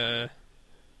they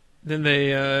Then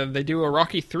they do a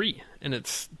Rocky 3, and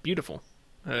it's beautiful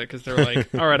because they're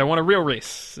like, all right, I want a real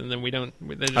race, and then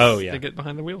they get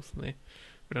behind the wheels, and we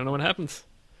don't know what happens.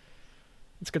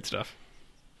 It's good stuff.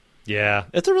 Yeah,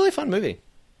 it's a really fun movie.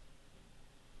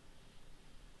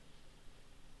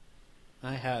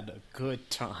 I had a good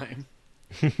time.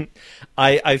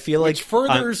 I feel like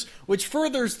which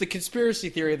furthers the conspiracy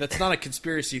theory that's not a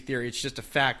conspiracy theory, it's just a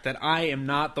fact that I am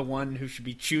not the one who should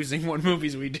be choosing what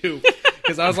movies we do.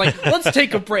 Because I was like, let's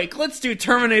take a break. Let's do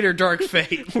Terminator Dark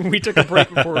Fate. We took a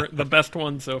break before the best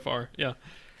one so far. Yeah.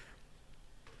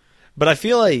 But I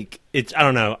feel like I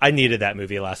don't know, I needed that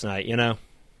movie last night, you know?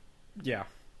 Yeah.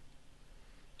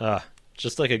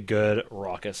 Just like a good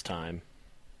raucous time.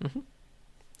 Mm-hmm.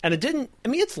 And it didn't. I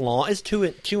mean, it's long. It's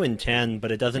 2:10,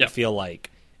 but it doesn't feel like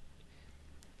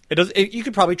it does. You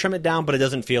could probably trim it down, but it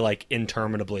doesn't feel like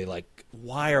interminably. Like,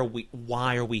 why are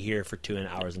we here for 2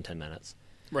 hours and 10 minutes?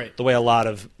 Right. The way a lot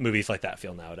of movies like that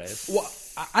feel nowadays. Well,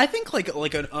 I think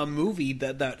like a movie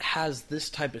that has this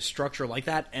type of structure, like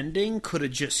that ending, could have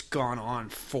just gone on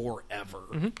forever.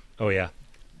 Mm-hmm. Oh yeah.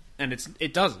 And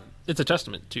it doesn't. It's a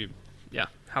testament to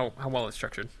how well it's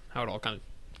structured, how it all kind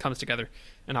of comes together,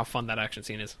 and how fun that action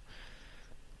scene is.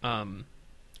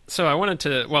 So I wanted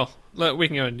to... Well, we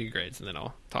can go and do grades, and then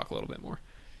I'll talk a little bit more.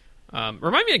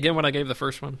 Remind me again what I gave the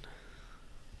first one.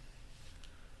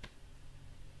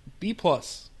 B+.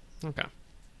 Okay.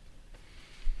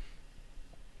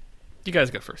 You guys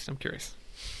go first. I'm curious.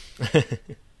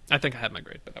 I think I have my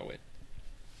grade, but I'll wait.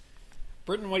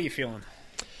 Britton, what are you feeling?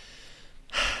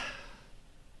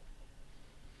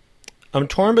 I'm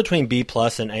torn between B+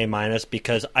 and A-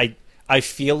 because I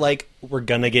feel like we're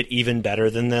going to get even better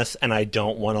than this, and I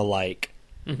don't want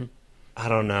to, I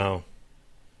don't know.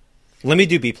 Let me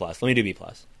do B+.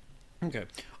 Okay.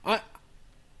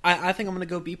 I think I'm going to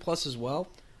go B+ as well.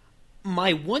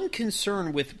 My one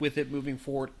concern with it moving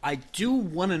forward, I do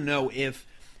want to know if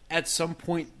at some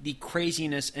point the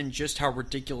craziness and just how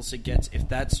ridiculous it gets, if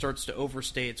that starts to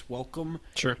overstay its welcome.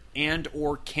 Sure. And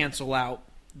or cancel out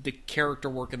the character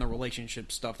work and the relationship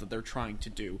stuff that they're trying to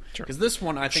do. Because this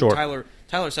one, I think Tyler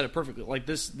said it perfectly. Like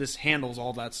this handles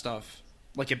all that stuff.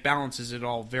 Like it balances it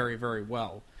all very, very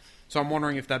well. So I'm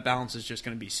wondering if that balance is just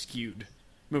going to be skewed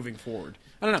moving forward.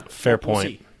 I don't know. Fair point.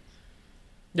 See.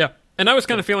 Yeah, and I was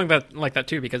kind of feeling that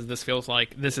too, because this feels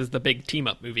like this is the big team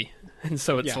up movie, and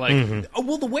so it's like,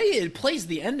 well, the way it plays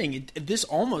the ending, this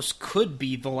almost could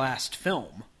be the last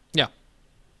film. Yeah.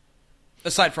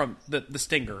 Aside from the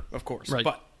stinger, of course. Right.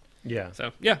 But yeah.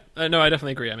 So yeah, no, I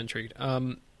definitely agree. I'm intrigued.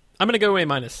 I'm gonna go A-.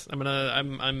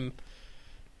 I'm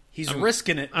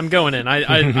risking it. I'm going in.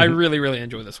 I really, really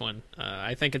enjoy this one.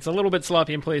 I think it's a little bit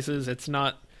sloppy in places. It's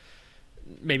not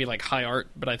maybe like high art,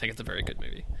 but I think it's a very good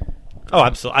movie. Oh,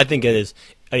 absolutely. I think it is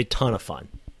a ton of fun.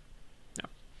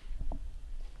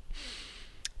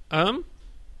 Yeah.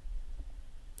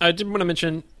 I did want to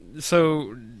mention,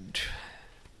 so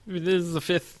this is the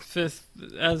fifth,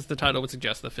 as the title would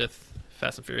suggest, the fifth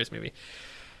Fast and Furious movie.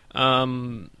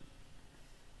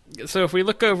 So if we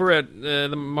look over at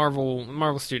the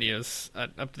Marvel Studios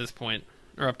up to this point,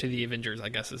 or up to the Avengers, I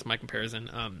guess is my comparison.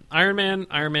 Iron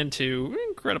Man 2,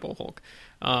 Incredible Hulk,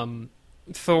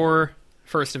 Thor,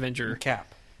 First Avenger,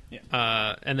 Cap,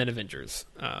 and then Avengers.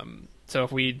 So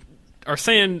if we are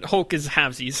saying Hulk is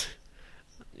halvesies,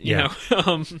 you know,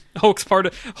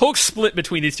 Hulk's split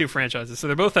between these two franchises, so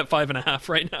they're both at 5.5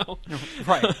 right now.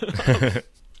 Right.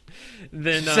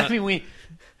 Then does that mean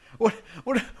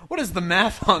what is the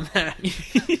math on that?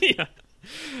 Yeah.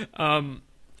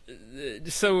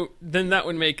 So then that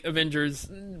would make Avengers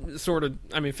sort of,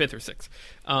 fifth or sixth.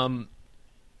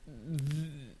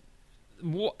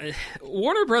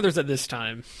 Warner Brothers at this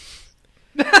time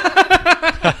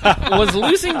was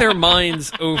losing their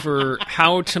minds over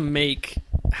how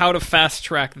to fast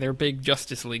track their big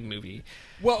Justice League movie.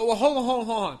 Well, hold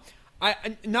on. I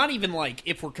not even like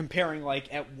if we're comparing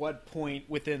like at what point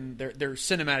within their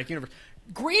cinematic universe.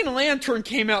 Green Lantern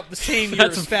came out the same year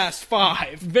as Fast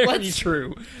 5. Very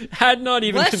true. Had not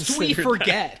even lest we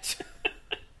forget.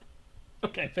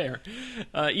 Okay, fair.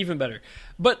 Even better.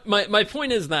 But my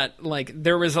point is that like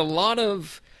there was a lot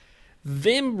of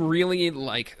them really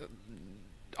like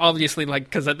obviously like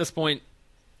because at this point,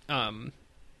 or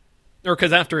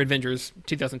because after Avengers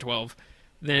 2012,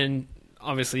 then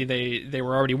obviously they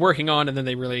were already working on, and then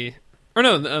they really. Or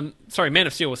no, Man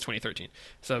of Steel was 2013.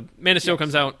 So Man of Steel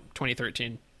comes out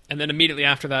 2013. And then immediately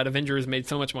after that, Avengers made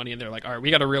so much money, and they're like, all right,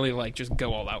 we got to really like just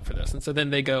go all out for this. And so then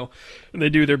they go, and they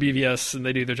do their BVS, and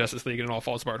they do their Justice League, and it all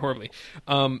falls apart horribly.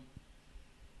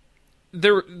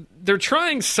 They're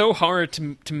trying so hard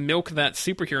to milk that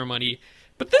superhero money,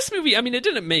 But this movie, I mean, it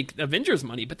didn't make Avengers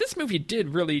money, but this movie did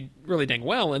really, really dang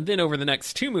well. And then over the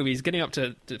next 2 movies, getting up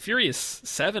to Furious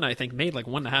 7, I think, made like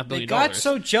 $1.5 billion. They got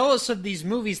so jealous of these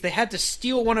movies, they had to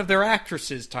steal one of their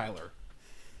actresses, Tyler.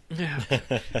 Yeah.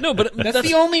 No, but that's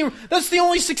the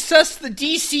only success the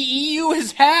DCEU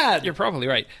has had. You're probably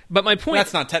right. But my point,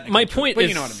 that's not technical. My point but is,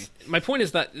 you know what I mean. My point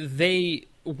is that they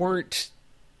weren't.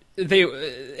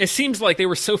 It seems like they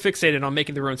were so fixated on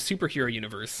making their own superhero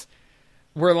universe,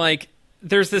 where like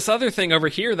there's this other thing over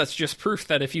here that's just proof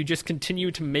that if you just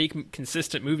continue to make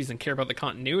consistent movies and care about the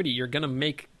continuity, you're gonna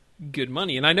make good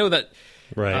money. And I know that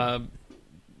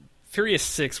Furious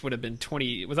 6 would have been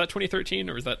 20. Was that 2013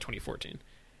 or was that 2014?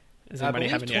 Does anybody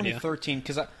have any idea? 2013,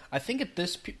 because I think at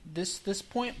this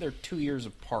point they're 2 years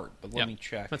apart. But let me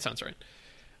check. That sounds right.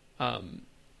 And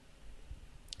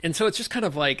so it's just kind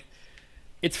of like,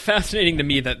 it's fascinating to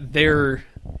me that that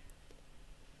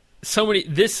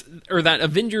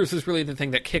Avengers is really the thing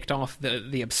that kicked off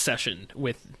the obsession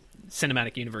with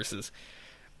cinematic universes.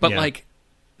 But like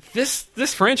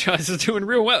this franchise is doing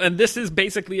real well, and this is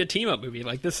basically a team up movie.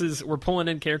 Like we're pulling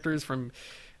in characters from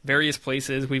various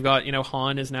places. We've got,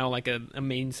 Han is now like a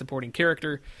main supporting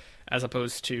character as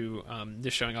opposed to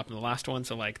just showing up in the last one.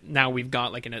 So like now we've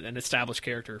got like an established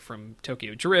character from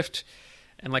Tokyo Drift,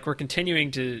 and like we're continuing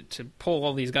to pull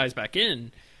all these guys back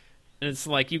in. And it's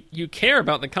like you care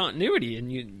about the continuity,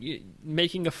 and you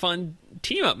making a fun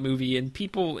team up movie, and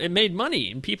it made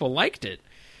money and people liked it.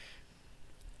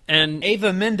 And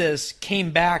Eva Mendes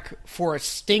came back for a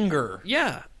stinger.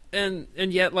 Yeah. And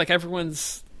yet like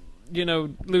everyone's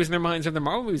losing their minds over the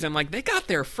Marvel movies. I'm like, they got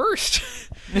there first.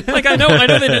 Like I know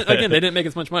they didn't make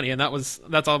as much money, and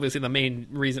that's obviously the main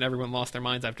reason everyone lost their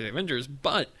minds after the Avengers,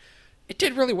 but it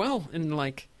did really well, and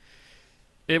like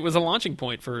it was a launching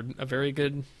point for a very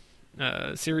good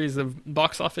series of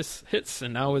box office hits,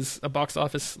 and now is a box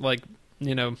office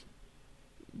tentpole.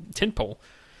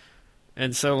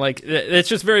 And so like it's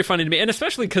just very funny to me, and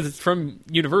especially because it's from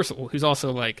Universal, who's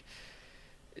also like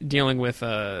dealing with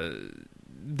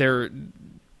their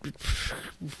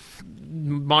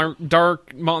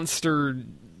dark monster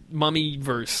mummy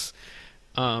verse.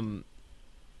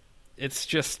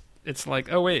 It's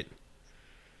like, oh wait,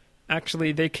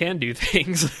 actually they can do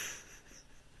things.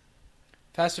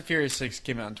 Fast and Furious 6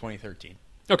 came out in 2013.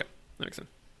 Okay, that makes sense.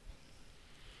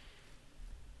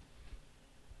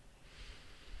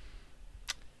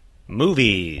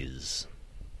 Movies.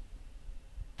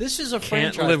 This is a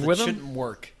franchise that shouldn't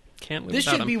work. Can't live this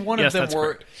without should be them. one Yes, of them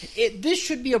where correct. this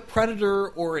should be a Predator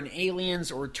or an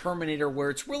Aliens or a Terminator, where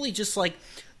it's really just like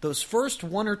those first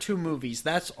 1 or 2 movies.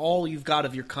 That's all you've got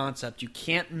of your concept. You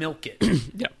can't milk it.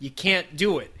 Yeah. You can't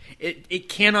do it. It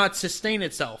cannot sustain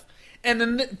itself. And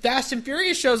then Fast and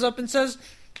Furious shows up and says,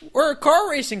 "We're a car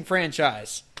racing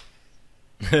franchise."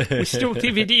 We steal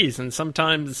DVDs and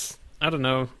sometimes, I don't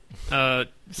know,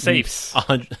 safes.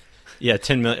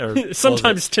 10 million. Or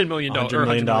sometimes $10 million. $100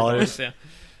 million. Yeah.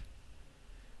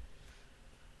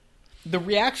 The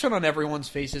reaction on everyone's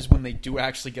faces when they do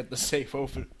actually get the safe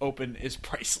open is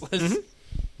priceless. Mm-hmm.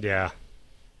 Yeah.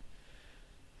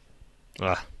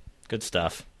 Good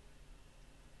stuff.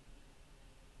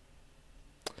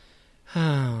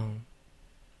 Are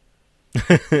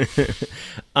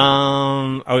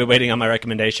we waiting on my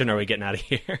recommendation, or are we getting out of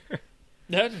here?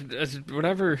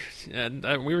 Whatever.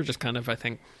 We were just kind of, I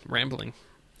think, rambling.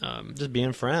 Just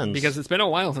being friends. Because it's been a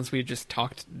while since we just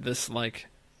talked this, like,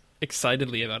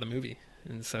 excitedly about a movie.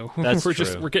 And so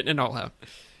we're getting it all out.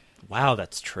 Wow,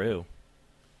 that's true.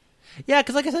 Yeah,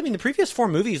 because like I said, I mean, the previous 4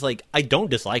 movies, like, I don't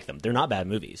dislike them. They're not bad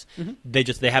movies. Mm-hmm.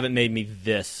 They haven't made me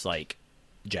this, like,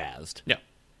 jazzed. Yeah.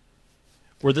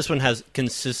 Where this one has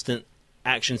consistent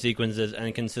action sequences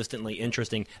and consistently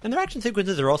interesting, and their action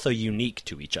sequences are also unique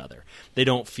to each other. They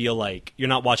don't feel like you're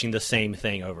not watching the same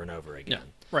thing over and over again. Yeah,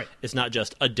 right. It's not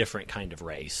just a different kind of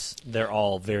race. They're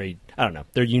all very, I don't know,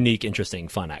 they're unique, interesting,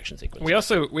 fun action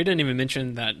sequences. We didn't even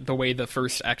mention that the way the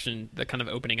first the kind of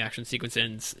opening action sequence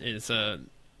ends is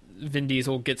Vin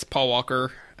Diesel gets Paul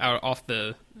Walker off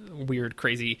the weird,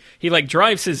 crazy. He like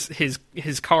drives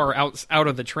his car out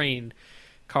of the train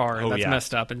car that's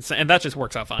messed up, and that just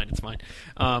works out fine. It's fine.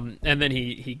 And then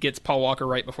he gets Paul Walker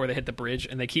right before they hit the bridge,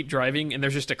 and they keep driving, and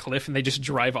there's just a cliff, and they just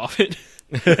drive off it.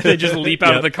 They just leap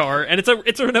out of the car, and it's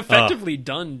an effectively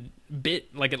done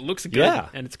bit. Like, it looks good,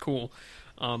 and it's cool.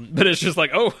 But it's just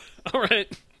like, oh, all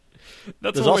right.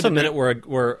 There's also a minute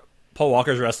where Paul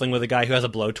Walker's wrestling with a guy who has a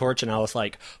blowtorch, and I was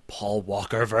like, Paul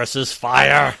Walker versus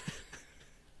fire.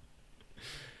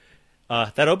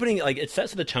 That opening, like, it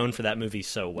sets the tone for that movie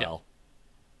so well. Yeah.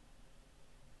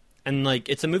 And, like,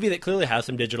 it's a movie that clearly has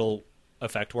some digital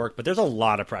effect work, but there's a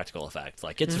lot of practical effects.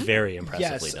 Like, it's very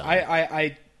impressively done.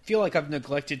 I feel like I've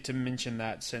neglected to mention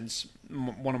that, since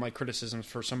one of my criticisms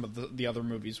for some of the other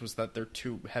movies was that they're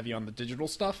too heavy on the digital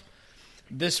stuff.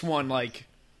 This one, like,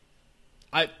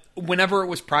 whenever it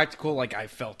was practical, like, I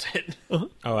felt it.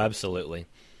 Oh, absolutely.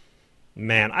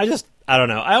 Man, I don't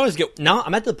know. I always now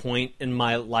I'm at the point in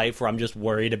my life where I'm just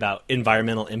worried about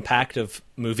environmental impact of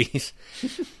movies.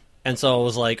 And so I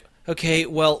was like, okay,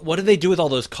 well, what did they do with all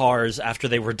those cars after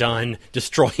they were done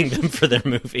destroying them for their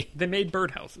movie? They made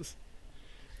birdhouses.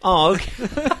 Oh, okay.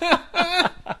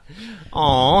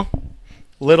 Aw.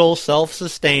 Little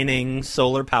self-sustaining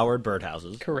solar-powered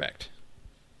birdhouses. Correct.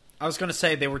 I was going to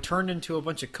say they were turned into a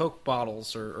bunch of Coke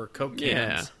bottles or Coke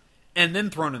cans and then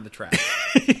thrown in the trash.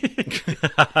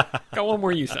 Got one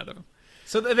more use out of them.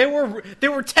 So they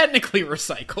were technically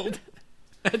recycled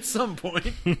at some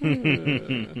point.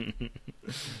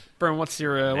 Brian, what's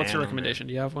your recommendation?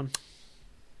 Do you have one?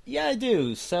 Yeah, I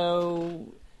do.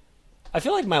 So I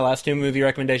feel like my last two movie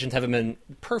recommendations haven't been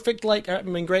perfect. Like, I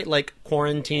mean, great. Like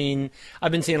Quarantine.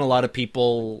 I've been seeing a lot of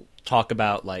people talk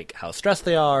about like how stressed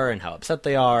they are and how upset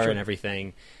they are and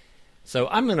everything. So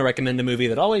I'm going to recommend a movie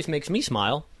that always makes me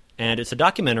smile, and it's a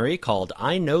documentary called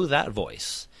I Know That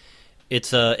Voice.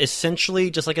 It's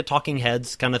essentially just like a Talking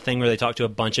Heads kind of thing where they talk to a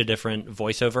bunch of different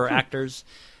voiceover actors.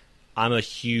 I'm a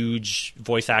huge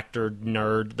voice actor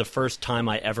nerd. The first time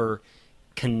I ever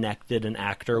connected an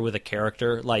actor with a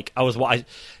character, like I was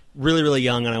really, really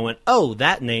young, and I went, oh,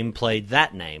 that name played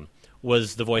that name,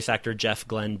 was the voice actor Jeff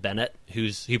Glenn Bennett,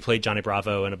 he played Johnny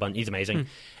Bravo and a bunch. He's amazing.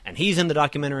 And he's in the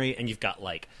documentary, and you've got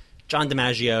like John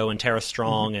DiMaggio and Tara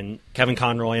Strong and Kevin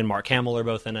Conroy and Mark Hamill are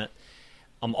both in it.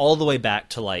 All the way back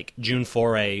to like June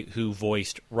Foray, who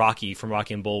voiced Rocky from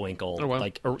Rocky and Bullwinkle,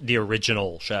 like the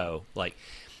original show. Like,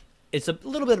 it's a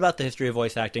little bit about the history of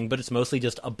voice acting, but it's mostly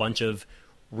just a bunch of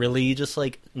really just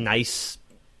like nice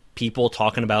people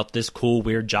talking about this cool,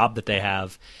 weird job that they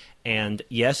have. And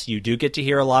yes, you do get to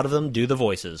hear a lot of them do the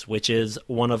voices, which is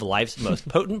one of life's most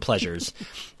potent pleasures.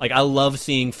 Like, I love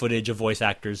seeing footage of voice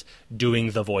actors doing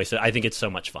the voice. I think it's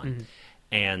so much fun.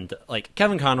 And like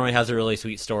Kevin Conroy has a really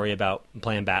sweet story about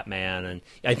playing Batman, and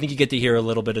I think you get to hear a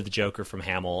little bit of the Joker from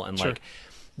Hamill, and like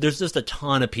there's just a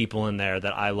ton of people in there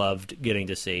that I loved getting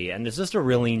to see, and it's just a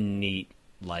really neat,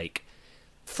 like,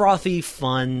 frothy,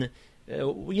 fun,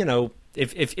 you know,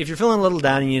 if you're feeling a little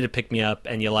down and you need to pick me up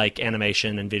and you like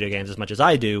animation and video games as much as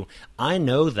I do, I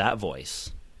Know That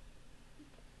Voice.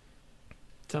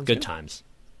 Sounds good times.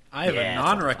 I have a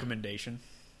non-recommendation.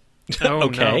 Oh,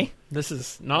 okay. No. This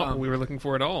is not what we were looking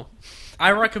for at all.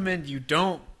 I recommend you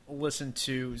don't listen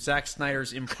to Zack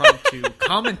Snyder's impromptu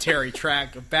commentary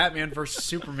track of Batman vs.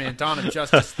 Superman: Dawn of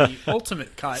Justice, the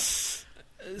Ultimate Cut.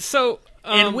 So,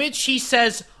 in which he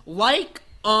says,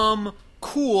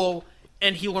 cool,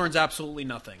 and he learns absolutely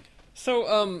nothing.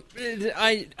 So,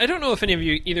 I don't know if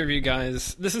either of you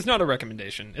guys, this is not a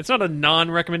recommendation. It's not a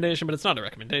non-recommendation, but it's not a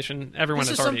recommendation. Everyone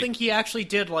this is something he actually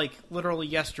did, like, literally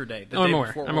yesterday. I'm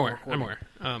aware.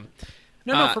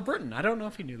 No, for Britain. I don't know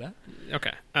if he knew that.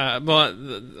 Okay.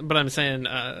 But I'm saying,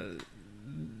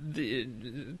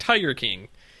 the Tiger King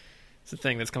is a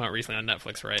thing that's come out recently on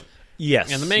Netflix, right?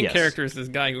 Yes. And the main character is this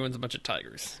guy who owns a bunch of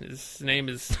tigers. His name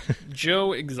is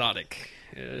Joe Exotic.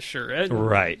 Sure.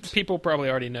 Right. People probably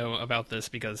already know about this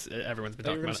because everyone's been talking about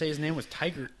it. You were going to say his name was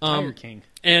Tiger King.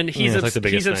 And he's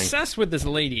he's obsessed with this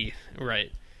lady, right,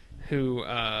 who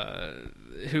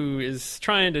is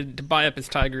trying to buy up his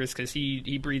tigers because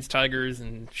he breeds tigers,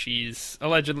 and she's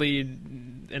allegedly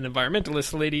an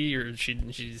environmentalist lady, or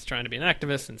she's trying to be an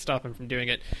activist and stop him from doing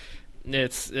it.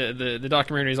 It's the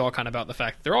documentary is all kind of about the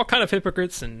fact that they're all kind of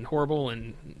hypocrites and horrible,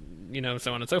 and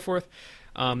so on and so forth.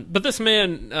 But this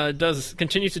man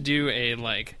continues to do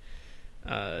a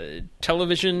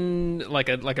television, like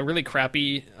a really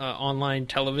crappy online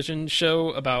television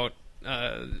show about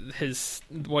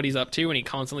what he's up to, and he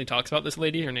constantly talks about this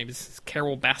lady. Her name is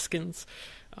Carol Baskins,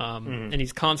 and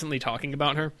he's constantly talking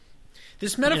about her.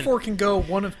 This metaphor can go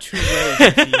one of two ways,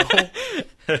 I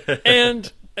feel.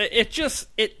 And it just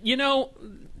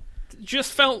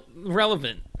felt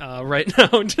relevant right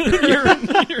now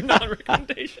to your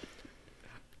non-recommendation.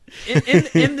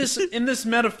 In this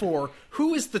metaphor,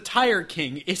 who is the Tiger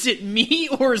King? Is it me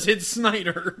or is it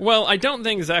Snyder? Well, I don't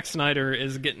think Zack Snyder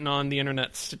is getting on the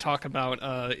internet to talk about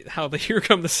how the Here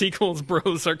Come the Sequels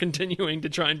bros are continuing to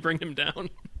try and bring him down.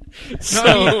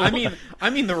 No, I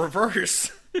mean the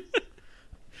reverse.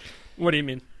 What do you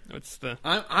mean?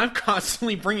 I'm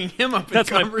constantly bringing him up in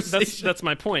conversation. That's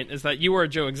my point. Is that you are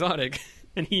Joe Exotic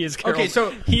and he is Carol. Okay,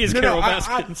 so Carol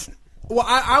Baskins. Well,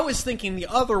 I was thinking the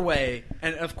other way,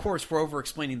 and of course we're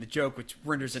over-explaining the joke, which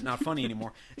renders it not funny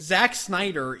anymore. Zack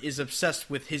Snyder is obsessed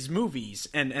with his movies,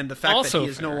 and the fact also that he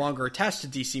is no longer attached to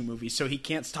DC movies, so he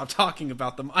can't stop talking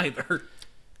about them either.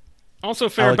 Also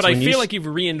fair, Alex, but I feel like you've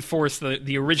reinforced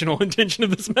the original intention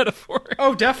of this metaphor.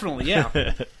 Oh, definitely,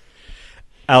 yeah.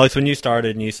 Alex, when you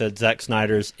started and you said Zack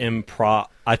Snyder's improv,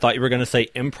 I thought you were going to say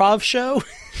improv show.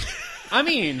 I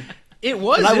mean, it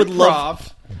was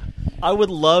improv. I would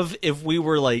love if we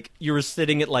were like, you were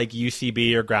sitting at like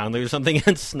UCB or Groundlings or something,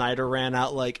 and Snyder ran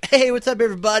out like, "Hey, what's up,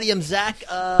 everybody? I'm Zach.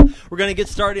 We're gonna get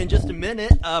started in just a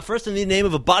minute. First, I need the name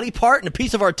of a body part and a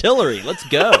piece of artillery. Let's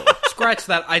go." Scratch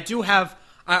that. I do have.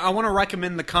 I want to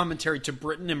recommend the commentary to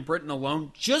Britain and Britain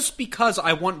alone, just because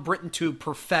I want Britain to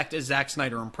perfect a Zack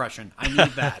Snyder impression. I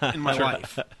need that in my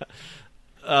life.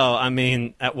 Oh, I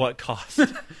mean, at what cost?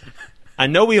 I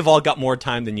know we have all got more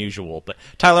time than usual, but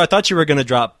Tyler, I thought you were going to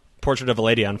drop Portrait of a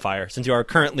Lady on Fire, since you are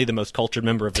currently the most cultured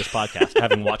member of this podcast,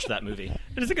 having watched that movie.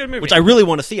 It is a good movie. Which I really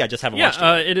want to see, I just haven't watched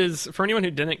it. It is, for anyone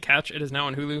who didn't catch, it is now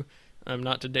on Hulu.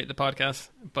 Not to date the podcast,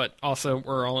 but also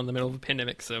we're all in the middle of a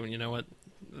pandemic, so you know what?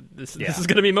 This is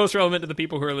going to be most relevant to the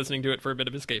people who are listening to it for a bit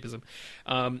of escapism.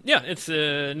 It's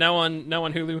now on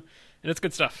Hulu, and it's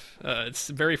good stuff. It's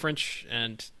very French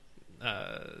and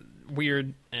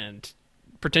weird and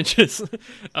pretentious,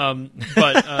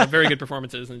 but very good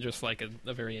performances and just like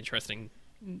a very interesting,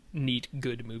 neat,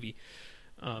 good movie.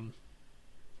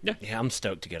 Yeah, I'm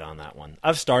stoked to get on that one.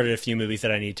 I've started a few movies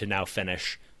that I need to now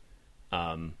finish,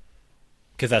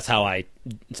 because that's how I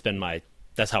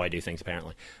that's how I do things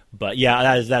apparently. But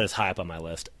yeah, that is high up on my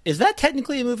list. Is that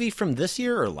technically a movie from this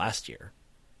year or last year?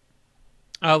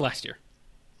 Last year.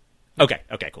 Okay,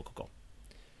 cool.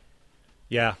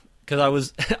 Yeah, because I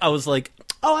was like,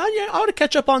 I ought to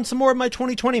catch up on some more of my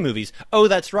 2020 movies. Oh,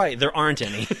 that's right, there aren't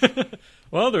any.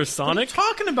 Well, there's Sonic. What are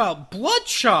you talking about?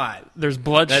 Bloodshot. There's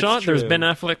Bloodshot. There's Ben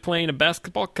Affleck playing a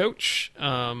basketball coach.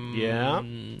 Yeah.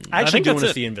 I actually do want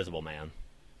to see Invisible Man.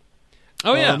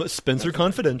 Oh, yeah. Spencer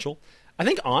Confidential. I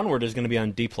think Onward is going to be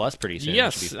on D+ pretty soon.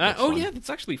 Yes. Yeah, that's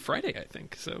actually Friday, I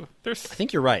think. So I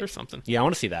think you're right. There's something. Yeah, I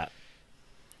want to see that.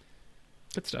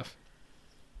 Good stuff.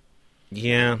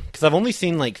 Yeah, because I've only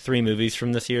seen like 3 movies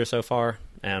from this year so far,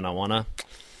 and I wanna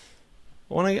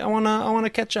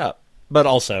catch up. But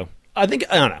also, I don't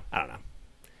know.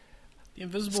 The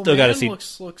Invisible Man gotta see.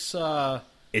 looks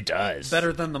it does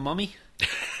better than The Mummy.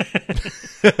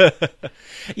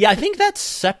 Yeah, I think that's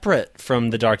separate from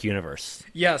the Dark Universe.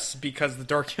 Yes, because the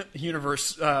Dark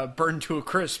Universe burned to a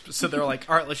crisp, so they're like,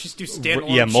 all right, let's just do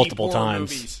standalone multiple cheap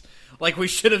times movies, like we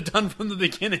should have done from the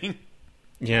beginning.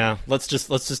 Yeah, let's just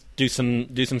do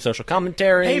some social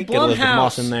commentary. Hey, get Elizabeth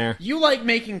Moss in there. You like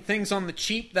making things on the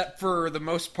cheap that, for the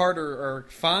most part, are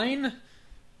fine.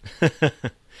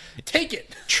 Take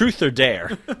it. Truth or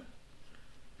dare.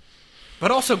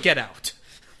 But also Get Out.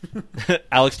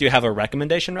 Alex, do you have a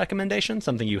recommendation?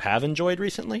 Something you have enjoyed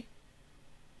recently?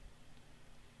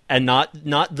 And not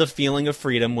the feeling of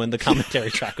freedom when the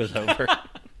commentary track was over.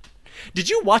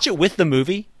 Did you watch it with the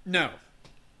movie? No.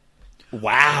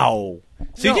 Wow.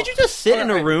 So did you just sit in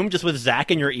a room just with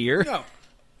Zach in your ear? No.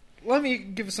 Let me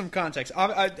give some context.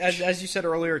 As you said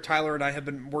earlier, Tyler and I have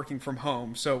been working from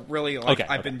home, so really,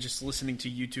 I've been just listening to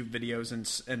YouTube videos and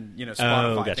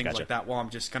Spotify things like that while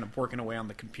I'm just kind of working away on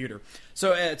the computer.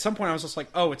 So at some point, I was just like,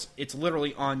 "Oh, it's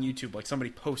literally on YouTube. Like somebody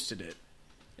posted it.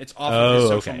 It's off of his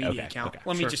social media account.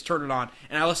 Let me just turn it on."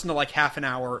 And I listened to like half an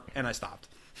hour, and I stopped.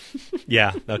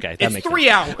 Yeah. Okay. That makes 3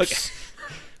 hours. Okay.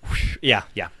 Yeah.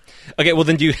 Okay. Well,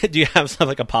 then do you have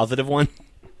like a positive one?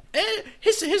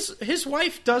 His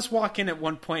wife does walk in at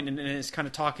one point and is kind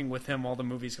of talking with him while the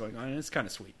movie's going on, and it's kind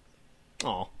of sweet.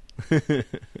 Aw.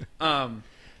 I'm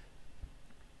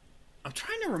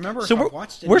trying to remember if I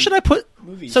watched it. Where should I put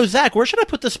movies. So Zach, where should I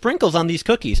put the sprinkles on these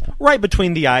cookies? Right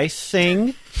between the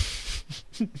icing.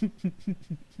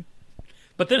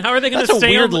 But then how are they going to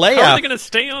stay on layout. How are they going to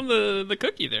stay on the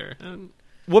cookie there?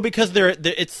 Well, because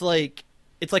it's like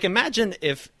imagine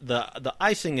if the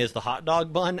icing is the hot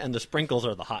dog bun and the sprinkles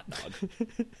are the hot dog.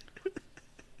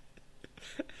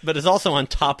 But it's also on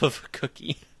top of a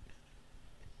cookie.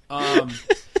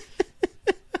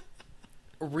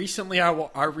 Recently, I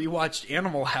rewatched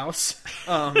Animal House,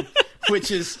 which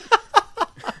is...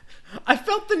 I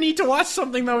felt the need to watch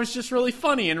something that was just really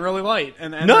funny and really light.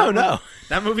 And no.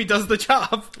 That movie does the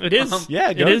job. It is. Go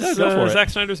for it.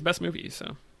 Zack Snyder's best movie,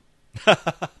 so...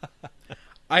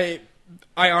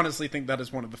 I honestly think that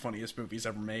is one of the funniest movies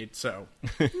ever made, so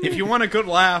if you want a good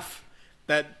laugh,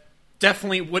 that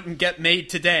definitely wouldn't get made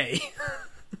today.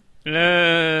 Who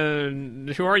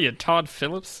are you, Todd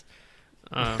Phillips?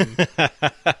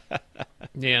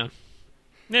 Yeah.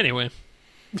 Anyway.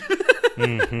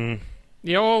 Mm-hmm.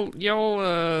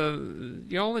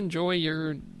 Y'all enjoy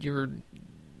your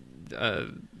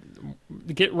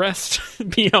get rest,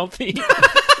 be healthy.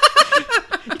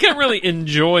 You can't really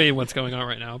enjoy what's going on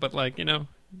right now, but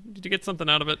did you get something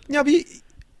out of it? Yeah,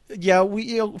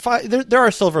 there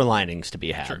are silver linings to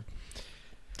be had, sure.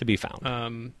 to be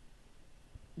found.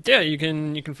 Yeah, you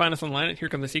can find us online at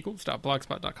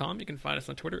herecomethesequels.blogspot.com. You can find us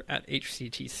on Twitter at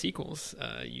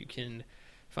HCTSequels. You can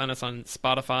find us on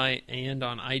Spotify and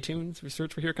on iTunes. We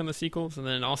search for Here Come the Sequels, and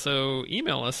then also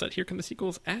email us at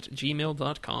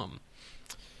herecomethesequels@gmail.com.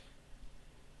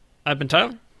 I've been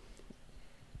Tyler.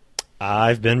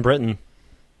 I've been Britton.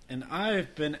 And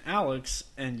I've been Alex,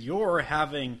 and you're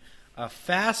having a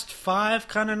Fast 5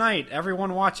 kind of night.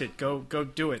 Everyone watch it. Go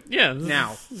do it. Yeah, now.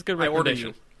 This is a good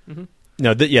recommendation. Mm-hmm.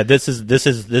 No, this is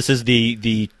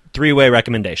the 3-way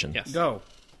recommendation. Yes. Go.